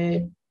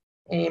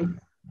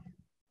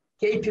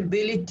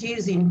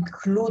capabilities,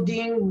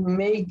 including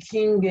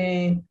making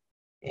a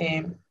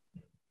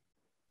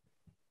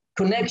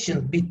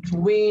connection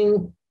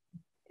between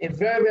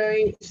very,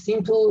 very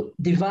simple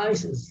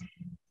devices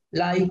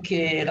like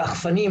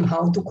rachfanim,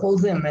 how to call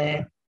them?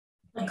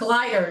 Like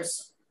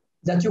gliders.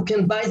 That you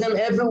can buy them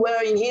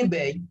everywhere in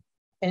eBay,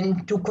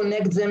 and to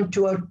connect them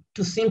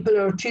to simple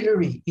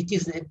artillery. It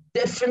is a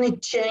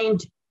definite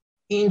change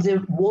in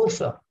the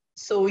warfare.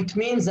 So it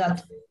means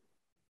that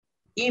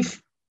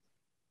if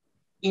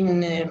in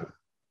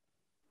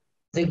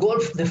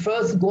the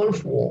first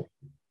Gulf War,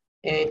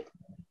 in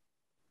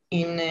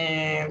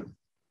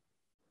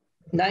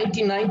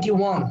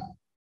 1991,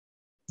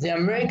 the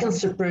American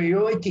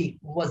superiority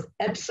was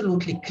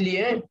absolutely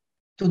clear.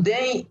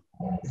 Today,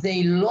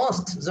 they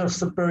lost their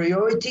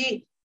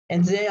superiority,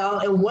 and they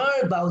are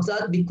aware about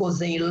that because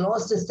they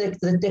lost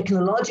the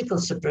technological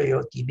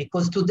superiority.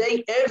 Because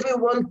today,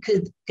 everyone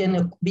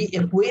can be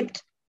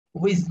equipped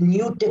with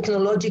new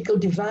technological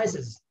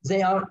devices.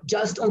 They are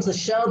just on the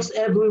shelves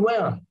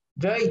everywhere,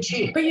 very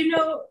cheap.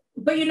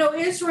 But you know,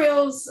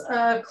 Israel's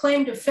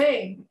claim to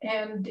fame,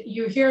 and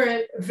you hear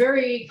it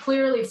very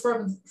clearly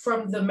from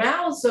the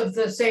mouths of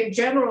the same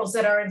generals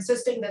that are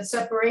insisting that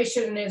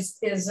separation is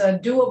a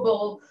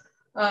doable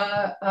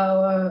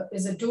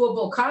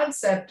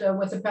concept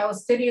with the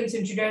Palestinians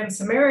in Judea and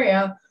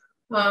Samaria.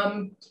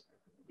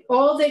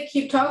 All they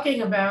keep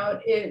talking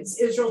about is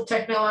Israel's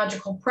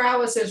technological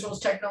prowess, Israel's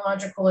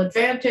technological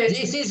advantage.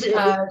 This is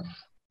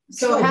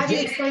so how do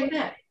you explain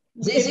that?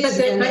 This is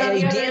an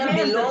idea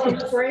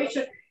belongs.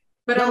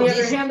 But on the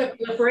other hand, the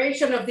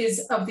proliferation of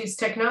these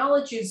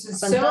technologies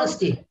is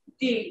fantastic. So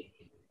deep.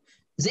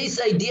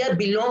 This idea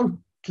belongs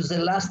to the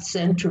last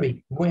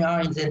century. We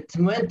are in the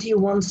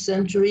 21st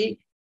century.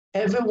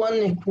 Everyone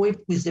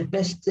equipped with the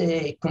best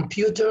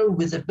computer,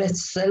 with the best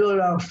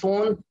cellular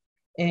phone,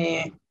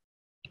 even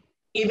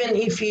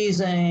if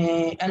he's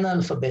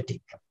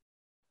analphabetic.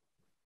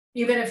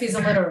 Even if he's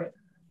illiterate.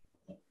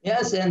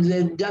 Yes,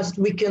 and just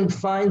we can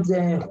find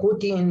the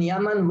Houthi in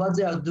Yemen, what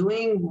they are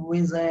doing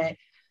with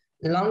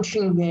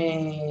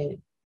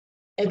launching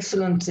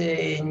excellent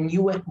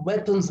new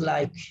weapons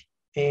like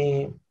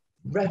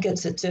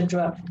rockets,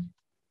 etc.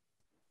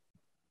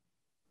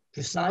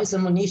 Precise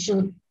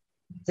ammunition,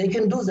 they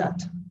can do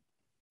that.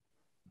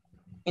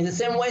 In the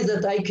same way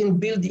that I can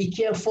build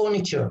IKEA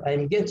furniture,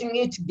 I'm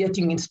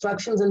getting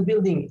instructions and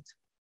building it.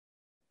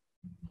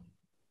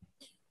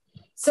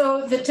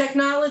 So the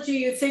technology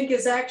you think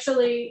is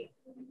actually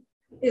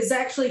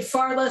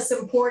far less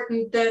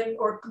important than,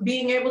 or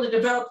being able to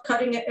develop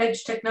cutting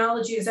edge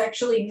technology is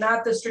actually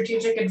not the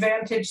strategic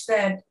advantage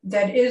that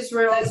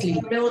Israel's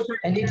military.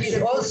 And it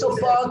is also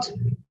part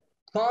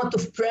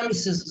of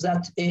premises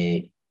that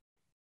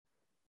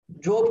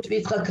drove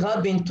Yitzhak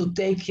Rabin to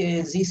take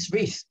this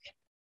risk.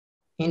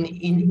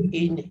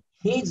 In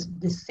his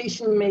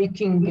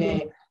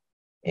decision-making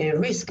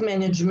risk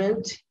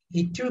management,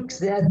 he took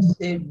that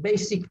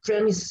basic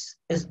premise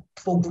as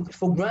for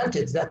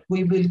granted, that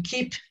we will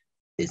keep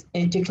this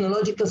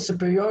technological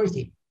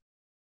superiority.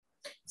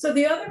 So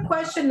the other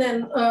question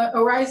then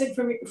arising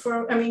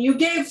from, I mean, you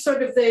gave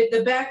sort of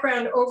the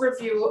background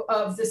overview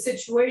of the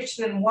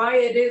situation and why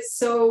it is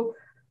so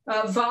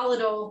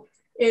volatile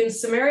in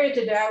Samaria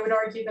today. I would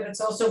argue that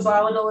it's also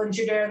volatile in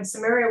Judea and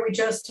Samaria. We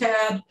just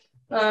had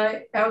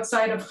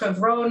outside of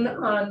Hebron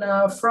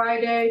on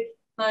Friday,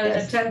 an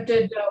Yes.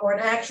 attempted or an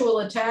actual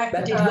attack.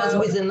 But it was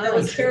with a that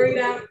was knife. carried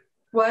out.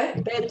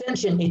 What? Pay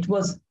attention, it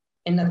was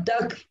an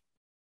attack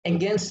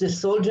against a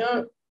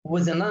soldier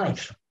with a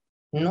knife,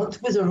 not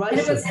with a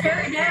rifle.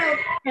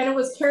 And it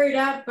was carried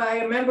out by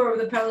a member of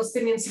the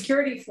Palestinian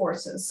security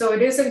forces. So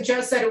it isn't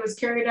just that it was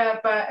carried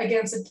out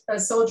against a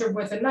soldier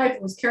with a knife.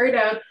 It was carried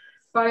out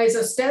by his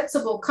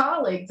ostensible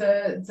colleague,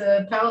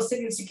 the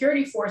Palestinian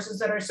security forces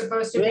that are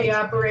supposed to be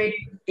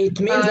operating it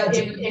means that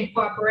in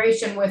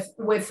cooperation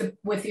with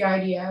the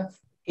IDF.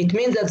 It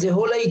means that the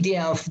whole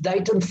idea of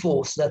Dayton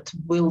Force that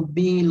will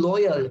be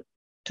loyal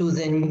to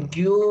the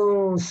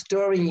new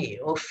story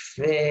of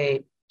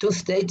a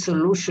two-state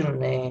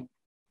solution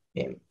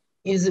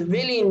is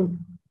really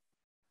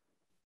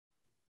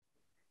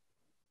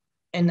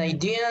an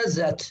idea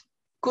that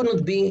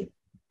couldn't be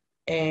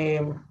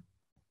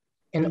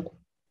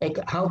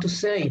how to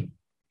say,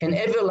 an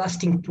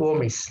everlasting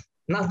promise.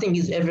 Nothing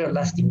is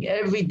everlasting.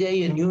 Every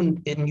day a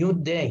new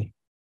day,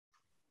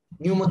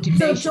 new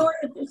motivation.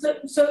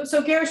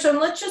 So Gershon,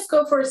 let's just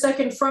go for a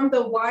second from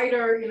the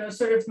wider,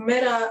 sort of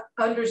meta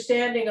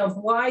understanding of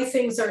why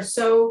things are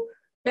so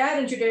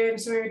bad in Judea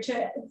and Samaria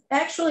to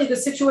actually the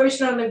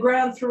situation on the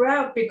ground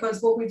throughout,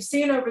 because what we've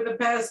seen over the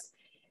past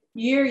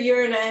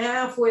year and a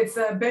half with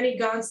Benny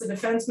Gantz, the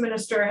defense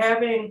minister,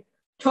 having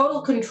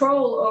total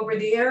control over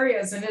the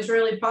areas and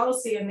Israeli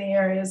policy in the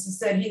areas is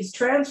that he's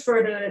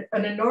transferred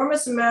an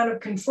enormous amount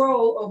of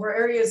control over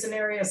areas in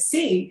Area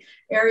C.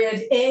 Area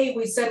A,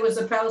 we said, was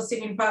the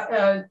Palestinian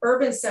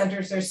urban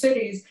centers, their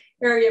cities.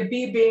 Area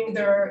B being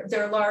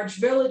their large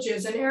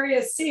villages, and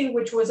Area C,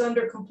 which was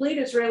under complete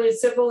Israeli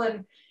civil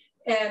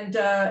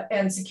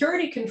and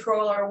security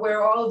control, are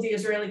where all of the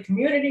Israeli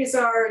communities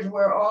are, is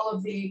where all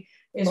of the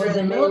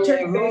Israeli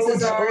military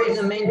bases are, all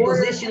the main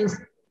positions.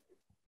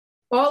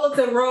 All of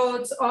the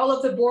roads, all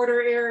of the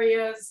border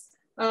areas,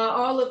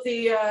 all of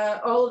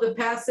the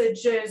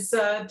passages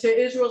to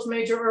Israel's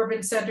major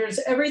urban centers,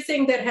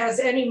 everything that has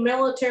any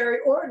military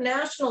or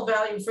national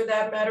value for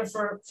that matter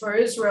for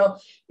Israel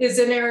is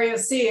in Area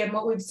C. And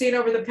what we've seen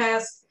over the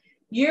past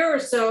year or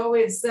so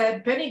is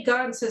that Benny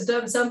Gantz has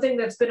done something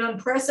that's been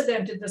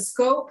unprecedented. The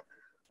scope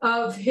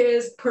of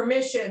his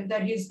permission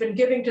that he's been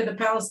giving to the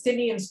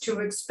Palestinians to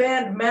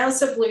expand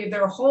massively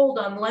their hold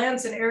on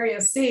lands in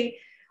Area C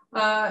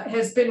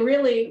has been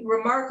really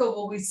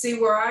remarkable. We see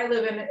where I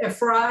live in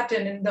Efrat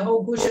and in the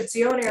whole Gush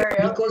Etzion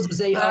area. Because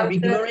they are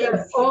ignoring,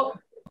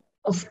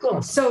 of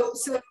course. So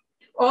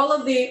all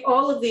of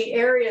the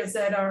areas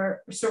that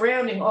are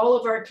surrounding all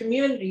of our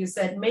communities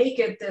that make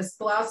it this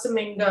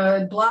blossoming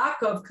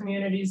block of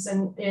communities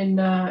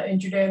in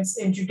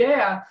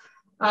Judea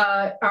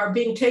are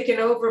being taken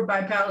over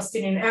by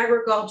Palestinian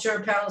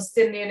agriculture,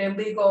 Palestinian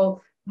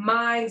illegal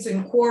mines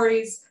and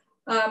quarries.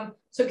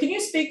 So can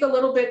you speak a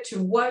little bit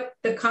to what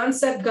the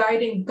concept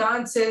guiding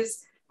Gantz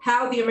is,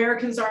 how the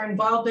Americans are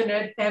involved in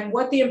it, and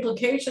what the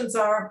implications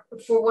are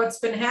for what's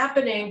been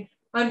happening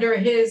under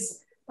his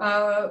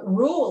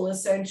rule,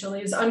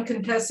 essentially, his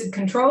uncontested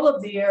control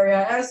of the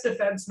area as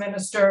defense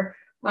minister,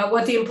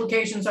 what the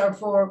implications are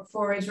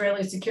for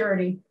Israeli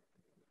security?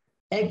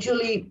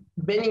 Actually,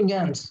 Benny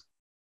Gantz,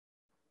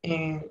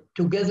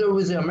 together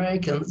with the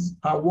Americans,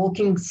 are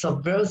working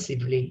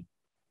subversively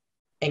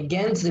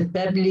against the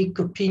public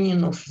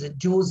opinion of the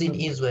Jews in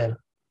Israel.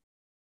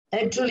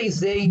 Actually,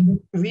 they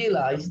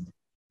realized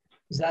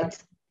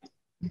that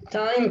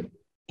time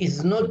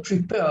is not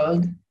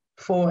prepared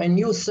for a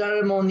new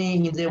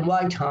ceremony in the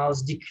White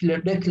House,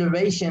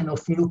 declaration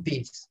of new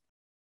peace.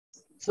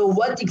 So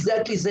what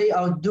exactly they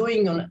are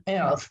doing on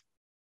earth,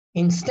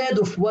 instead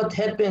of what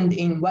happened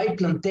in White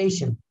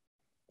Plantation,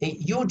 a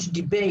huge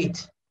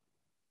debate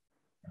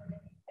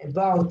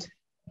about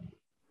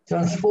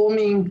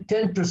transforming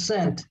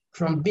 10%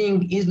 from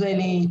being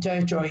Israeli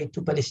territory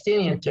to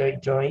Palestinian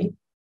territory.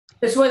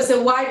 This was the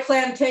White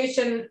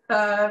Plantation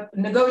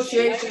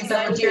negotiations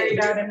that were carried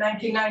out in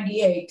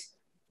 1998.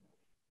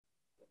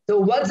 So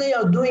what they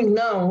are doing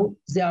now,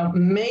 they are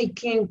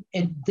making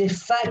a de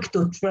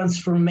facto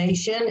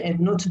transformation and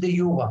not de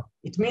jure.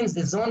 It means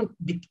the zone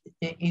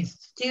is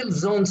still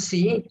zone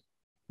C,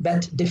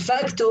 but de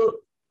facto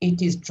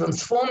it is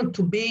transformed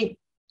to be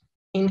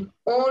in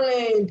all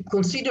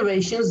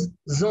considerations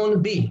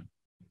zone B,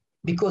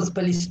 because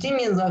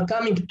Palestinians are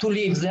coming to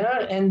live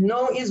there and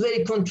no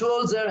Israeli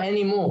controls there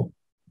anymore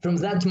from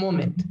that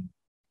moment.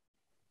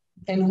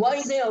 And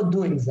why they are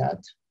doing that?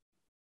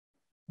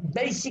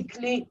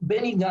 Basically,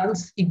 Benny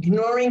Gantz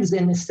ignoring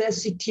the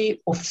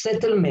necessity of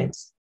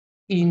settlements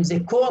in the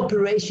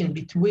cooperation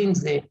between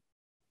the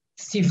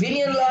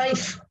civilian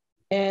life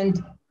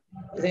and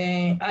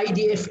the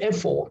IDF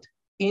effort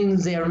in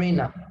the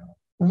arena.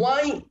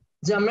 Why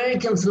the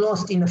Americans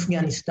lost in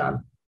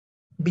Afghanistan?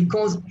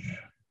 Because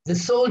the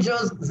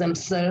soldiers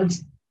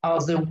themselves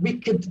are the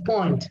wicked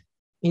point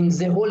in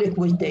the whole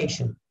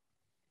equation.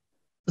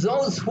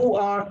 Those who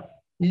are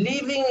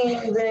living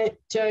in the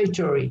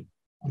territory,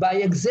 by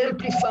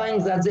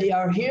exemplifying that they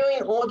are here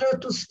in order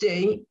to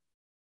stay,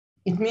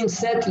 it means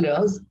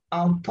settlers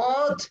are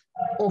part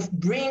of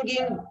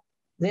bringing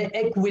the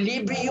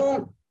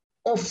equilibrium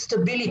of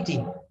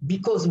stability,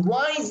 because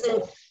why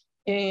the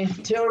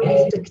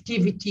terrorist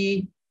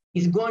activity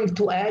is going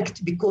to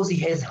act? Because he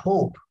has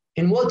hope.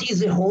 And what is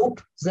the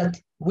hope? That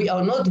we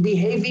are not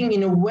behaving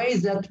in a way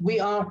that we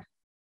are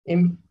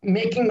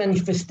making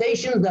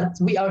manifestations that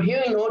we are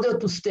here in order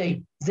to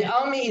stay. The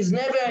army is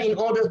never in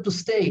order to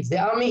stay. The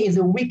army is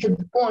a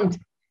wicked point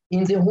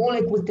in the whole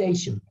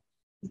equation.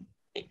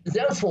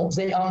 Therefore,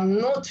 they are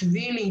not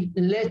really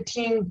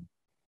letting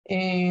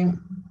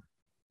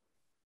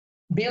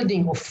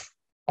building of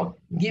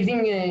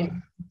giving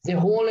the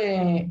whole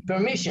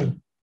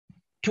permission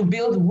to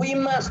build. We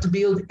must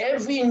build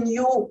every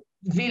new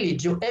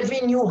village or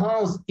every new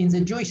house in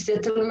the Jewish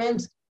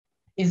settlement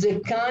is a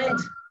kind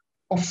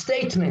of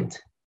statement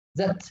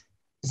that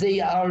they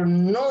are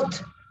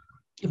not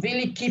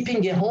really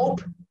keeping a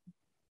hope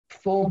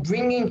for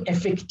bringing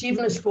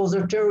effectiveness for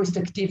their terrorist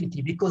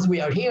activity, because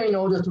we are here in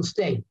order to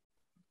stay.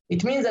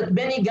 It means that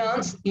Benny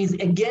Gantz is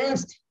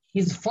against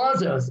his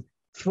fathers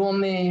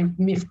from a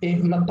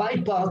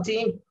Mapai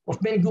party of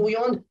Ben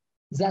Gurion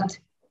that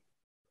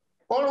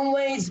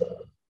always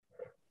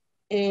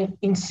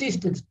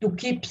insisted to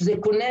keep the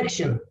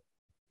connection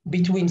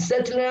between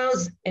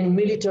settlers and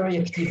military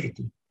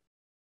activity.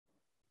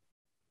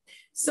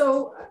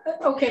 So,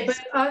 okay, but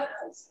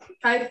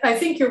I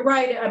think you're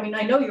right. I mean,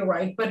 I know you're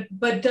right,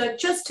 but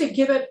just to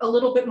give it a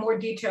little bit more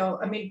detail,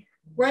 I mean,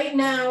 right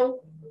now,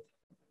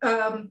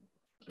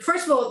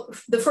 first of all,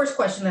 the first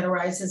question that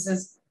arises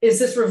is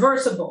this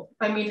reversible?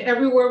 I mean,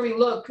 everywhere we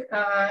look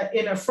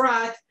in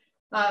Efrat,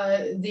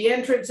 the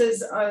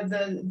entrances are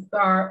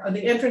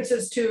the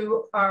entrances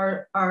to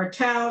our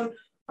town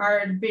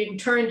are being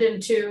turned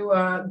into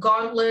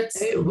gauntlets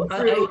through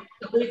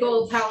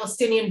illegal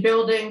Palestinian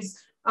buildings.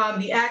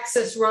 The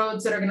access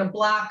roads that are going to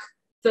block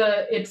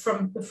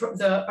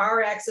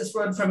our access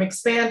road from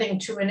expanding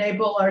to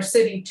enable our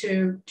city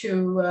to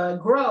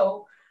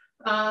grow,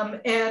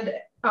 and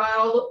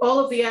all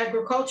of the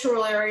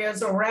agricultural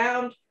areas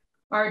around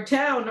our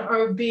town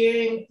are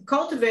being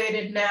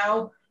cultivated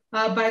now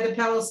by the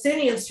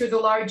Palestinians through the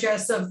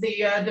largesse of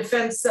the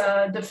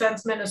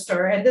defense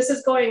minister, and this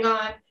is going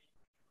on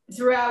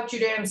throughout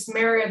Judea and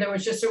Samaria. There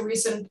was just a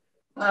recent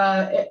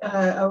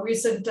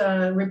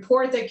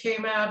report that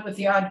came out with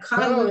the Ad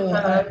Khan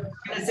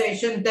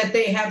organization that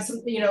they have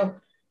some,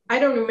 I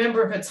don't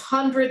remember if it's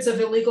hundreds of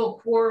illegal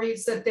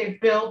quarries that they've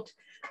built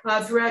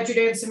throughout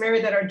Judea and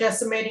Samaria that are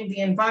decimating the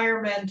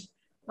environment.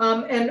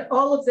 And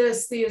all of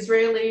this, the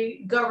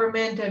Israeli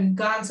government and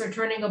Gantz are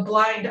turning a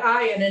blind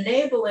eye and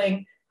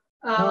enabling.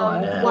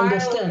 I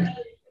understand.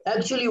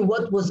 Actually,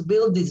 what was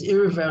built is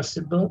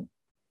irreversible.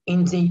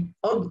 In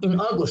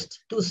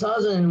August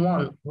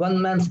 2001,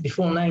 1 month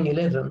before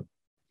 9/11,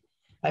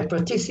 I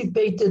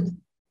participated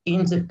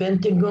in the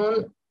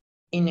Pentagon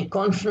in a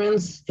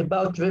conference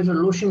about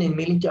revolution in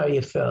military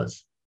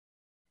affairs.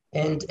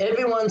 And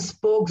everyone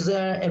spoke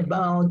there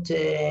about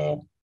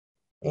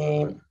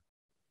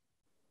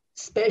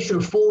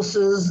special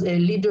forces,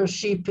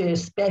 leadership,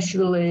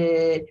 special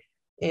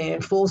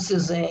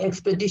forces,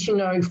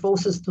 expeditionary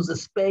forces to the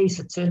space,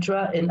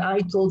 etc. And I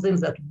told them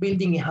that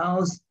building a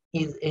house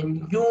is a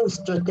new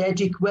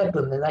strategic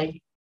weapon. And I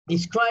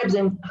described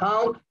them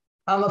how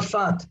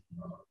Arafat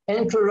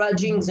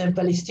encouraging the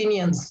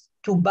Palestinians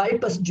to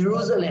bypass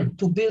Jerusalem,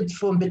 to build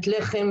from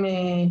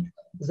Bethlehem,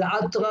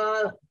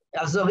 Zaatra,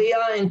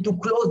 Azariah, and to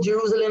close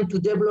Jerusalem to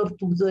develop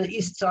to the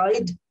east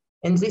side.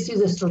 And this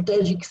is a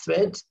strategic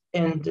threat.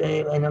 And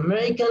an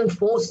American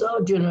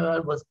four-star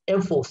general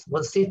Air Force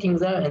was sitting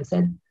there and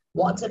said,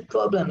 what's the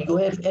problem? You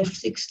have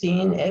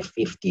F-16,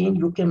 F-15,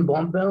 you can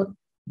bomb them.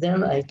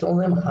 Then I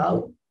told them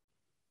how.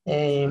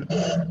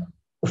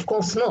 Of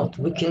course not.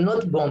 We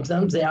cannot bomb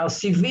them. They are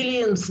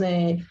civilians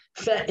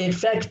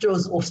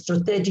factors of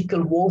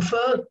strategical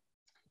warfare.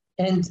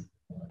 And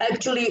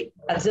actually,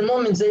 at the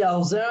moment they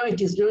are there, it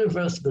is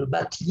irreversible.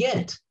 But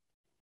yet,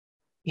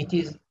 it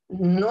is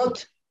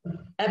not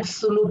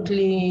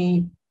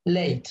absolutely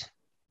late.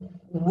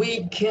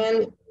 We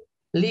can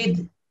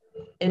lead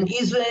an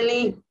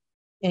Israeli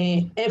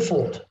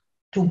effort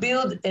to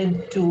build and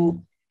to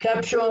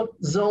capture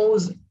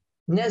those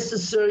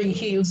necessary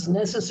hills,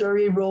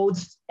 necessary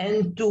roads,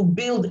 and to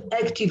build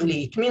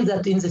actively. It means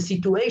that in the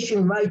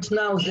situation right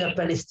now, the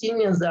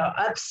Palestinians are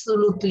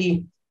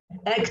absolutely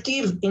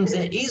active and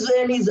the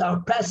Israelis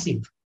are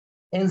passive.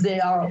 And they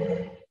are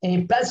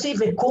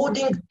passive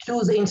according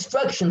to the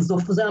instructions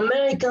of the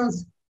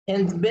Americans,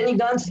 and Benny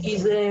Gantz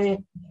is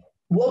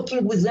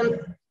working with them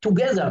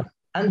together,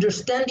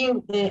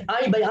 understanding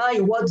eye by eye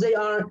what they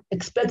are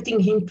expecting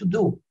him to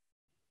do.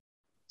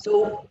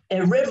 So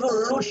a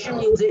revolution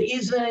in the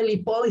Israeli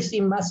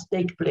policy must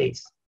take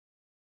place.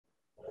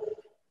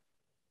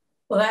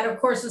 Well, that of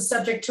course is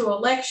subject to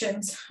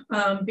elections,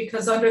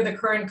 because under the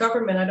current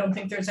government, I don't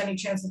think there's any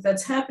chance that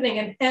that's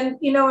happening. And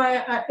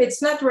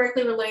it's not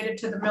directly related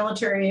to the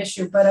military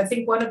issue, but I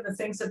think one of the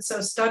things that's so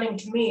stunning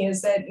to me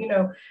is that,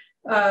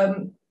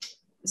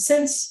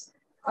 since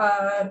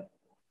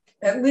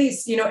at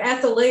least,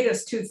 at the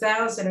latest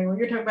 2000, and when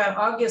you're talking about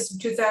August of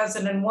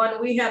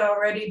 2001, we had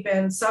already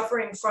been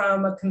suffering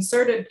from a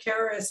concerted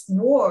terrorist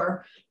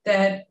war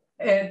that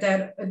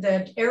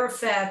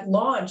Arafat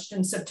launched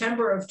in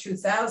September of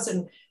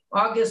 2000.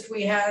 August,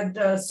 we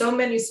had so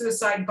many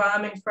suicide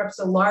bombings. Perhaps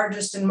the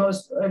largest and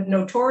most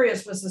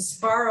notorious was the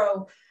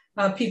Sbarro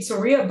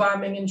pizzeria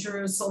bombing in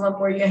Jerusalem,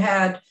 where you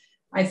had,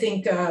 I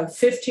think,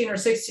 15 or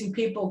 16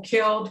 people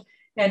killed,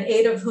 and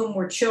 8 of whom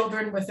were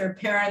children with their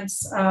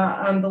parents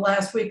on the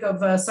last week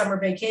of summer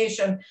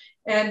vacation.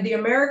 And the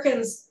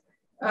Americans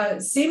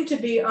seem to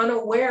be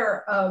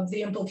unaware of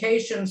the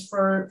implications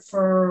for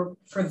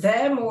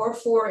them or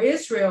for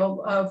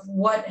Israel of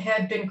what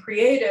had been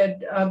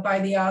created by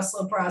the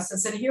Oslo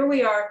process. And here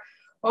we are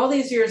all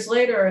these years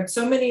later, and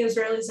so many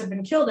Israelis have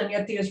been killed, and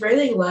yet the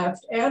Israeli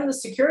left and the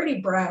security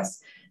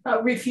brass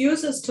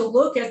refuses to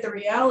look at the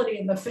reality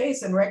in the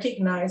face and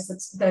recognize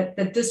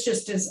that this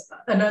just is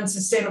an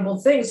unsustainable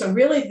thing. So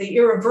really the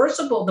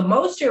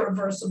most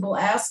irreversible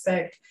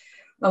aspect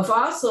of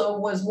Oslo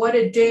was what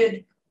it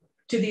did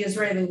to the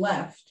Israeli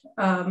left.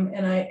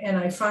 And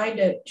I find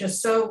it just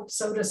so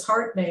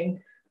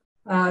disheartening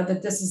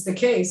that this is the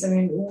case. I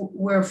mean,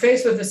 we're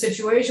faced with a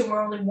situation where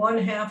only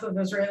 1/2 of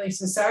Israeli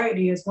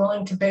society is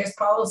willing to base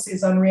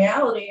policies on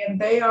reality, and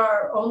they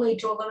are only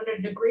to a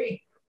limited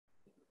degree.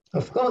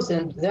 Of course,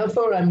 and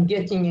therefore I'm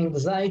getting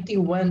anxiety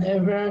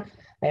whenever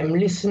I'm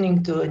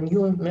listening to a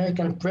new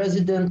American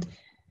president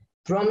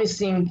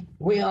promising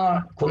we are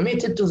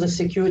committed to the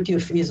security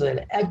of Israel.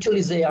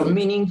 Actually, they are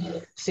meaning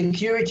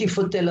security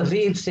for Tel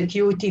Aviv,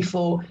 security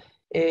for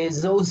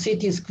those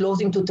cities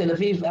closing to Tel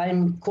Aviv.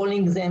 I'm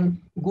calling them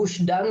Gush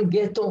Dan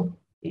ghetto.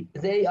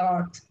 They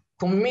are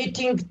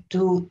committing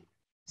to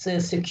the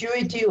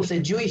security of the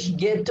Jewish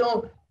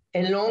ghetto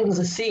along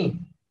the sea.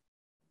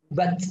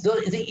 But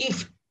if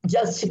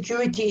just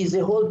security is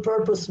the whole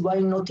purpose, why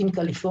not in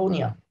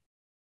California?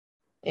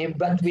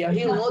 But we are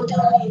here not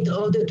only in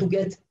order to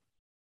get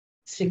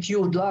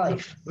secured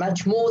life, much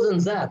more than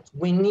that.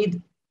 We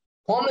need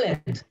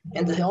homeland,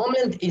 and the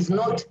homeland is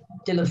not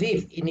Tel Aviv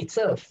in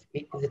itself.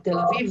 The Tel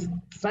Aviv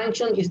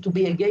function is to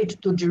be a gate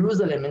to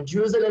Jerusalem, and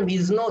Jerusalem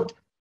is not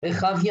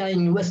Rehavia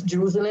in West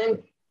Jerusalem,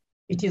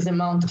 it is a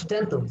Mount of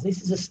Temples.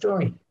 This is a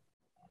story.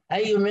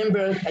 I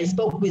remember I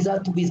spoke with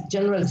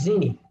General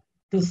Zini,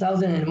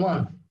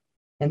 2001,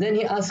 and then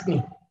he asked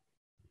me,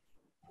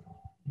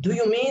 do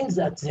you mean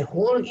that the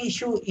whole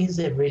issue is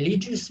a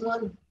religious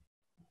one?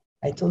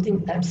 I told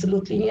him,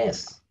 absolutely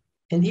yes.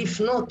 And if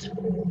not,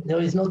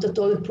 there is not at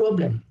all a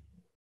problem.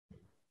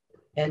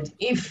 And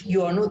if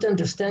you are not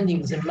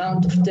understanding the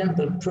Mount of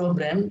Temple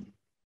problem,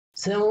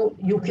 so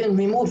you can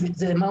remove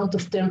the Mount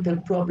of Temple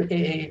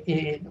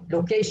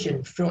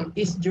location from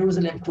East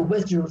Jerusalem to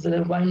West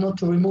Jerusalem. Why not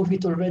to remove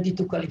it already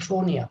to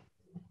California?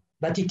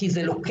 But it is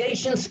a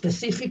location,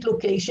 specific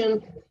location,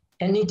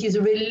 and it is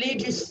a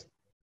religious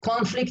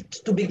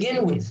conflict to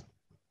begin with.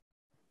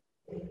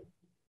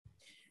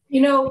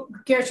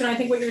 Gershon, I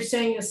think what you're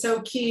saying is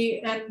so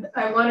key. And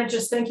I want to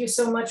just thank you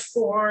so much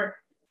for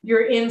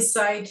your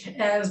insight.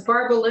 As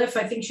Barbara Liff,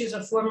 I think she's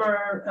a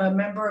former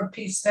member of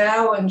Peace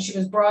Now, and she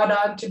was brought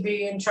on to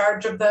be in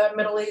charge of the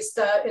Middle East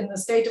in the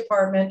State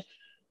Department.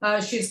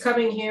 She's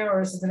coming here,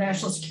 or is it the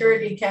National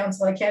Security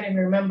Council? I can't even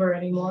remember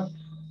anymore.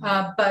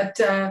 But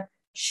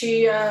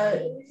she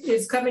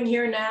is coming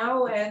here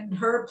now, and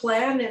her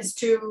plan is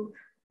to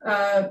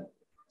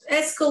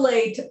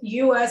escalate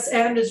US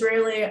and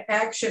Israeli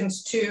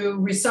actions to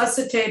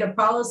resuscitate a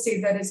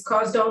policy that has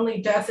caused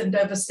only death and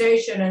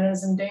devastation and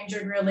has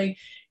endangered really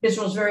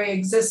Israel's very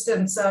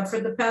existence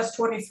for the past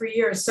 23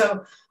 years.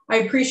 So I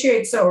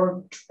appreciate,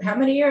 or how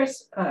many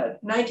years?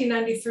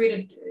 1993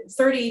 to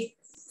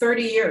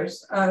 30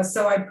 years.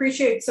 So I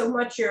appreciate so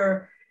much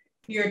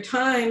your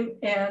time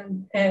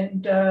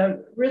and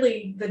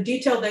really the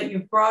detail that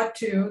you've brought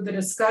to the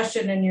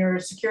discussion and your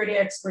security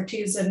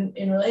expertise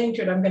in relating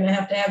to it. I'm going to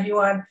have you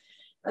on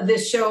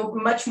this show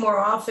much more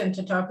often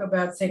to talk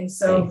about things.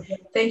 So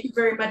thank you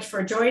very much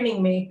for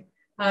joining me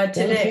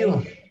today. Thank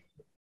you.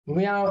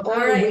 We are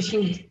all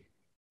wishing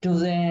to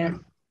the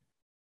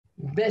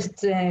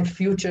best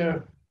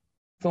future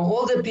for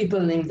all the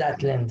people in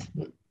that land.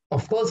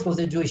 Of course, for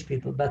the Jewish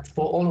people, but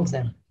for all of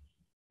them.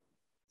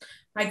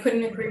 I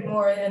couldn't agree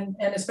more, and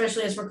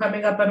especially as we're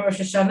coming up on Rosh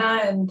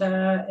Hashanah,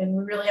 and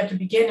we really have to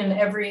begin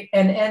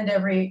and end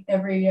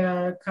every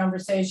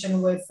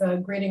conversation with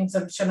greetings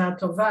of Shana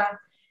Tova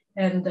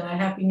and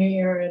Happy New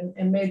Year,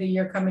 and may the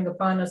year coming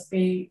upon us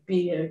be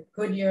a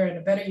good year and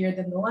a better year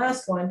than the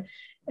last one.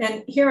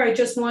 And here I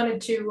just wanted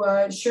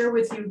to share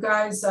with you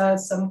guys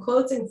some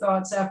closing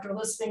thoughts after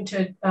listening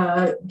to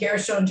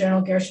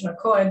General Gershon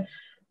Hacohen,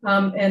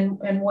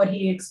 and what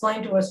he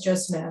explained to us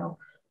just now.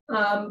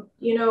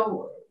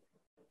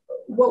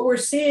 What we're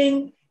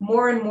seeing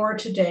more and more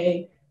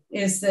today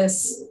is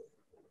this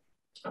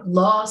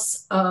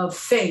loss of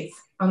faith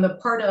on the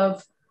part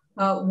of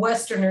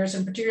Westerners,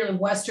 and particularly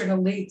Western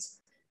elites,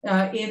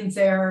 in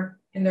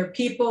their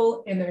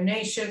people, in their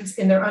nations,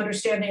 in their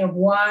understanding of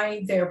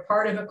why they're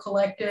part of a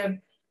collective,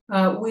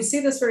 We see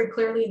this very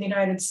clearly in the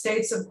United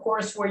States, of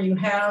course, where you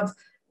have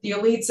the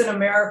elites in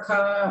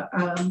America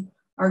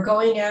are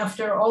going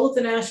after all of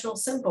the national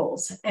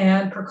symbols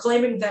and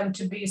proclaiming them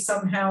to be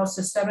somehow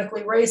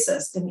systemically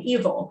racist and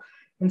evil.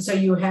 And so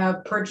you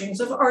have purgings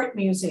of art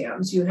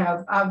museums. You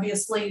have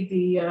obviously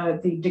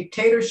the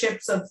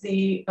dictatorships of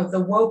the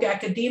woke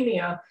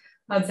academia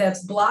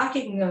that's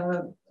blocking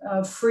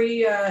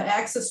free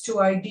access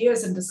to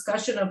ideas and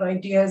discussion of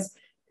ideas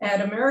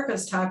at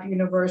America's top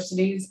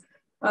universities.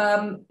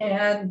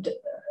 And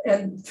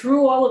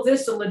through all of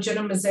this, the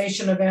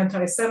legitimization of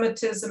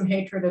anti-Semitism,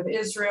 hatred of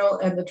Israel,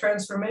 and the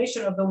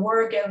transformation of the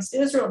war against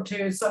Israel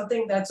to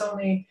something that's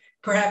only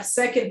perhaps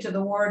second to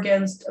the war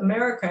against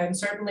America, and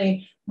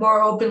certainly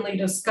more openly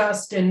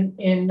discussed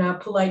in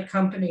polite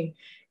company.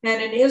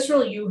 And in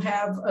Israel, you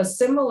have a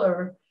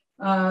similar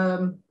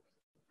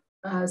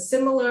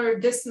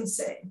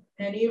distancing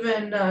and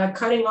even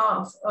cutting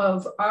off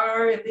of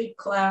our elite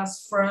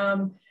class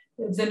from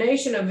the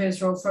nation of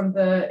Israel, from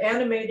the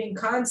animating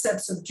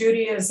concepts of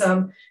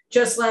Judaism.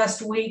 Just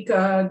last week,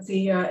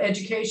 the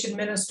education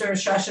minister,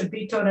 Shasha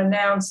Biton,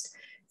 announced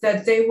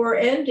that they were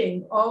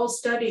ending all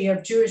study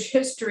of Jewish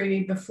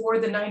history before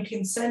the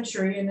 19th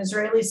century in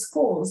Israeli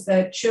schools,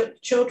 that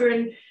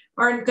children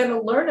aren't going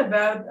to learn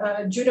about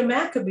Judah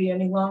Maccabee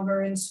any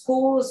longer in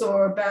schools,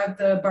 or about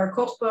the Bar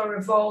Kokhba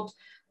revolt,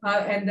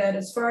 and that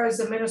as far as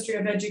the Ministry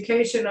of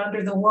Education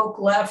under the woke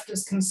left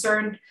is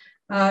concerned,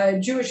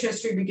 Jewish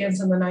history begins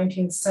in the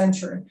 19th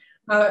century,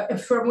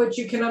 from which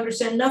you can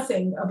understand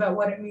nothing about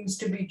what it means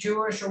to be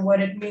Jewish or what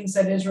it means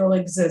that Israel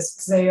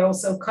exists. They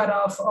also cut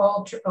off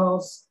all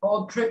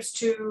trips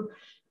to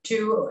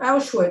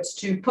Auschwitz,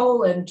 to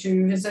Poland,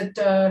 to visit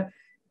the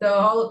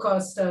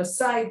Holocaust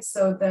sites,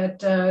 so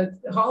that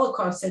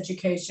Holocaust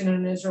education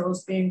in Israel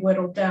is being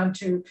whittled down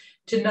to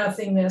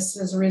nothingness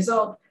as a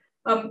result.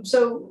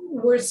 So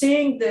we're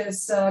seeing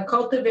this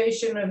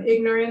cultivation of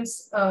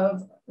ignorance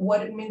of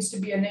what it means to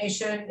be a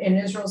nation, in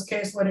Israel's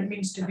case, what it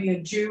means to be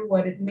a Jew,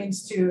 what it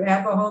means to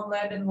have a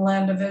homeland in the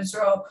land of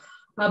Israel,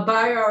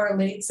 by our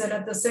elites. And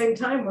at the same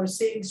time, we're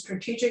seeing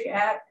strategic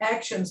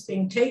actions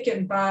being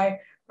taken by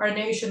our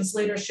nation's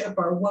leadership,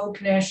 our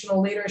woke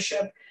national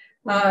leadership,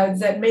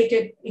 that make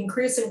it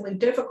increasingly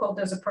difficult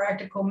as a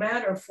practical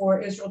matter for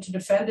Israel to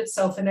defend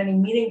itself in any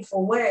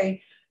meaningful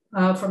way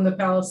from the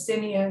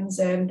Palestinians.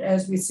 And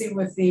as we see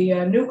with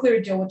the nuclear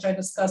deal, which I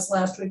discussed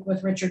last week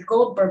with Richard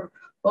Goldberg,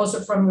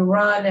 also from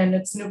Iran and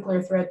its nuclear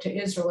threat to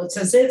Israel, it's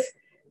as if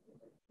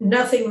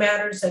nothing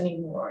matters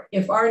anymore.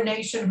 If our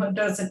nationhood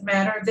doesn't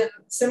matter, then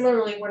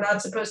similarly, we're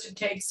not supposed to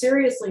take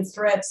seriously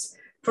threats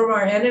from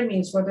our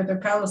enemies, whether they're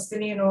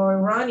Palestinian or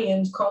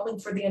Iranians, calling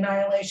for the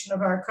annihilation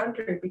of our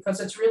country,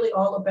 because it's really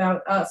all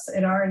about us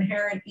and our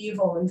inherent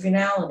evil and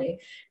venality.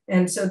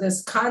 And so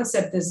this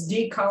concept, this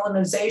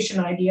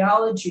decolonization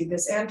ideology,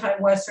 this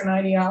anti-Western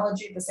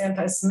ideology, this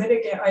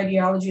anti-Semitic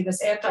ideology,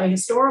 this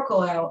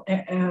anti-historical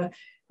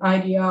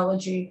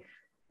ideology,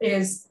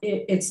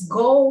 its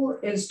goal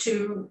is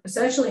to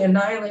essentially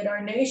annihilate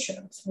our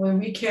nations. Whether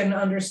we can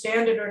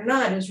understand it or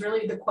not is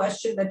really the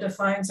question that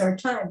defines our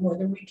time.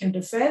 Whether we can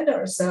defend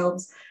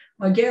ourselves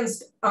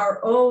against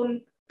our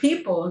own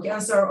people,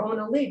 against our own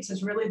elites,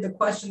 is really the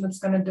question that's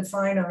going to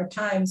define our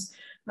times.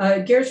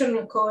 Gershon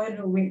Hacohen,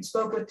 who we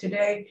spoke with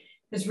today,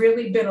 has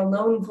really been a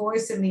lone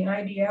voice in the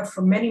IDF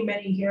for many,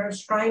 many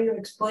years, trying to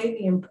explain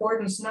the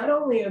importance not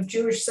only of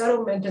Jewish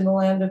settlement in the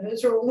land of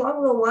Israel,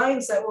 along the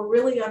lines that were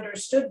really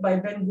understood by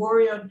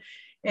Ben-Gurion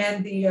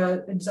and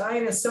the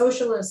Zionist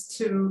socialists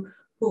who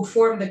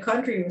formed the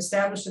country, who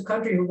established the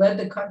country, who led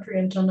the country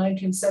until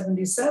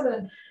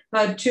 1977,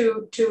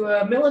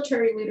 to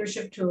military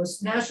leadership, to a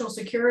national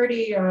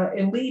security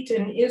elite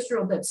in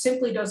Israel that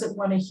simply doesn't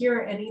want to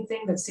hear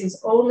anything, that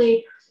sees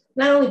only,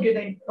 not only do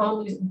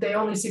they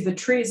only see the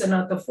trees and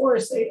not the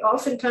forest, they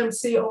oftentimes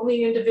see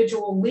only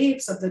individual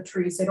leaves of the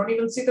trees. They don't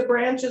even see the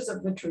branches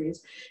of the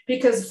trees,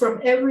 because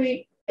from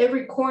every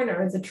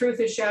corner, the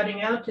truth is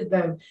shouting out to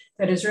them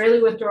that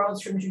Israeli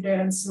withdrawals from Judea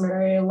and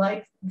Samaria,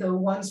 like the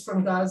ones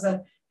from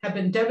Gaza, have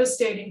been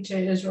devastating to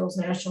Israel's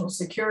national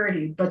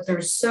security. But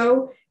they're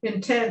so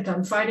intent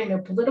on fighting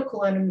their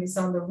political enemies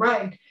on the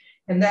right,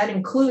 and that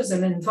includes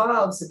and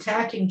involves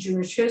attacking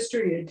Jewish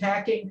history,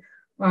 attacking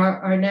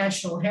our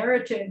national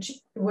heritage,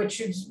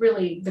 which is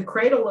really the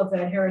cradle of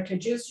that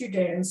heritage is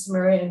Judea and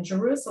Samaria and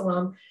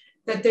Jerusalem,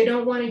 that they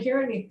don't want to hear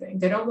anything.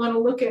 They don't want to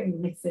look at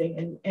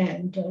anything.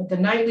 And the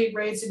nightly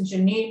raids in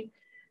Jenin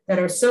that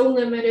are so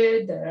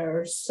limited, that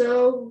are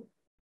so,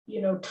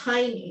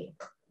 tiny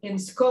in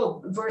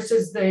scope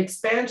versus the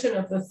expansion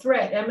of the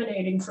threat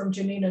emanating from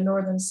Jenin and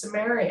northern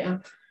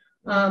Samaria,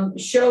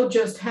 show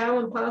just how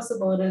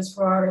impossible it is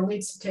for our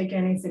elites to take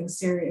anything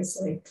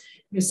seriously.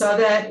 You saw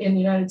that in the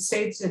United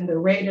States in the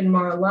raid in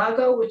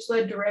Mar-a-Lago, which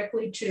led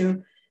directly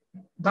to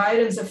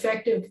Biden's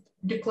effective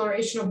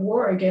declaration of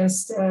war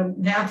against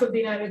half of the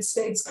United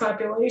States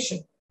population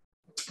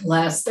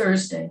last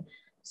Thursday.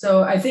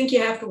 So I think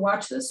you have to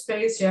watch this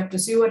space. You have to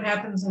see what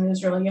happens in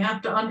Israel. You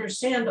have to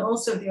understand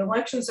also the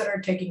elections that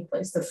are taking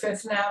place, the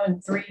fifth now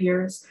in 3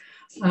 years.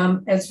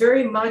 as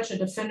very much a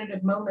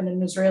definitive moment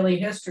in Israeli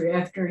history.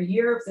 After a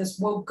year of this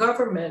woke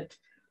government,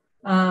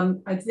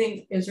 I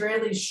think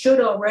Israelis should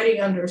already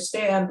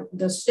understand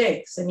the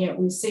stakes, and yet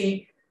we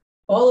see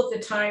all of the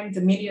time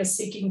the media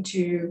seeking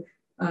to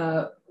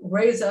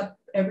raise up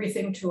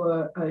everything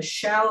to a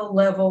shallow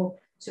level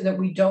so that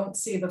we don't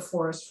see the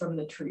forest from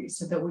the trees,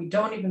 so that we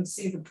don't even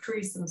see the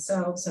trees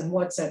themselves and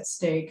what's at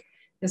stake.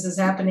 This is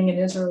happening in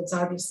Israel. It's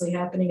obviously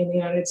happening in the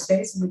United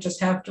States. And we just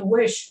have to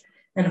wish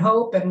and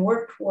hope and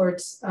work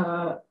towards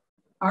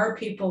our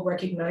people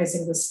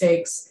recognizing the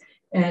stakes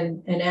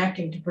and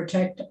acting to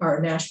protect our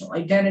national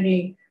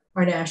identity,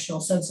 our national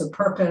sense of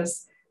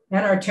purpose,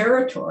 and our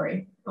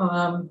territory.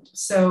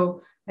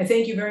 So I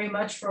thank you very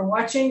much for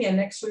watching. And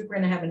next week, we're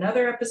going to have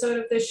another episode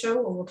of this show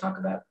where we'll talk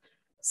about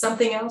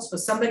something else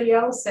with somebody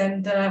else.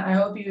 And I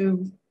hope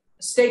you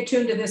stay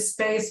tuned to this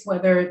space,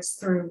 whether it's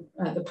through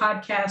the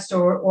podcast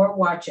or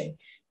watching.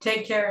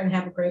 Take care and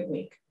have a great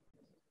week.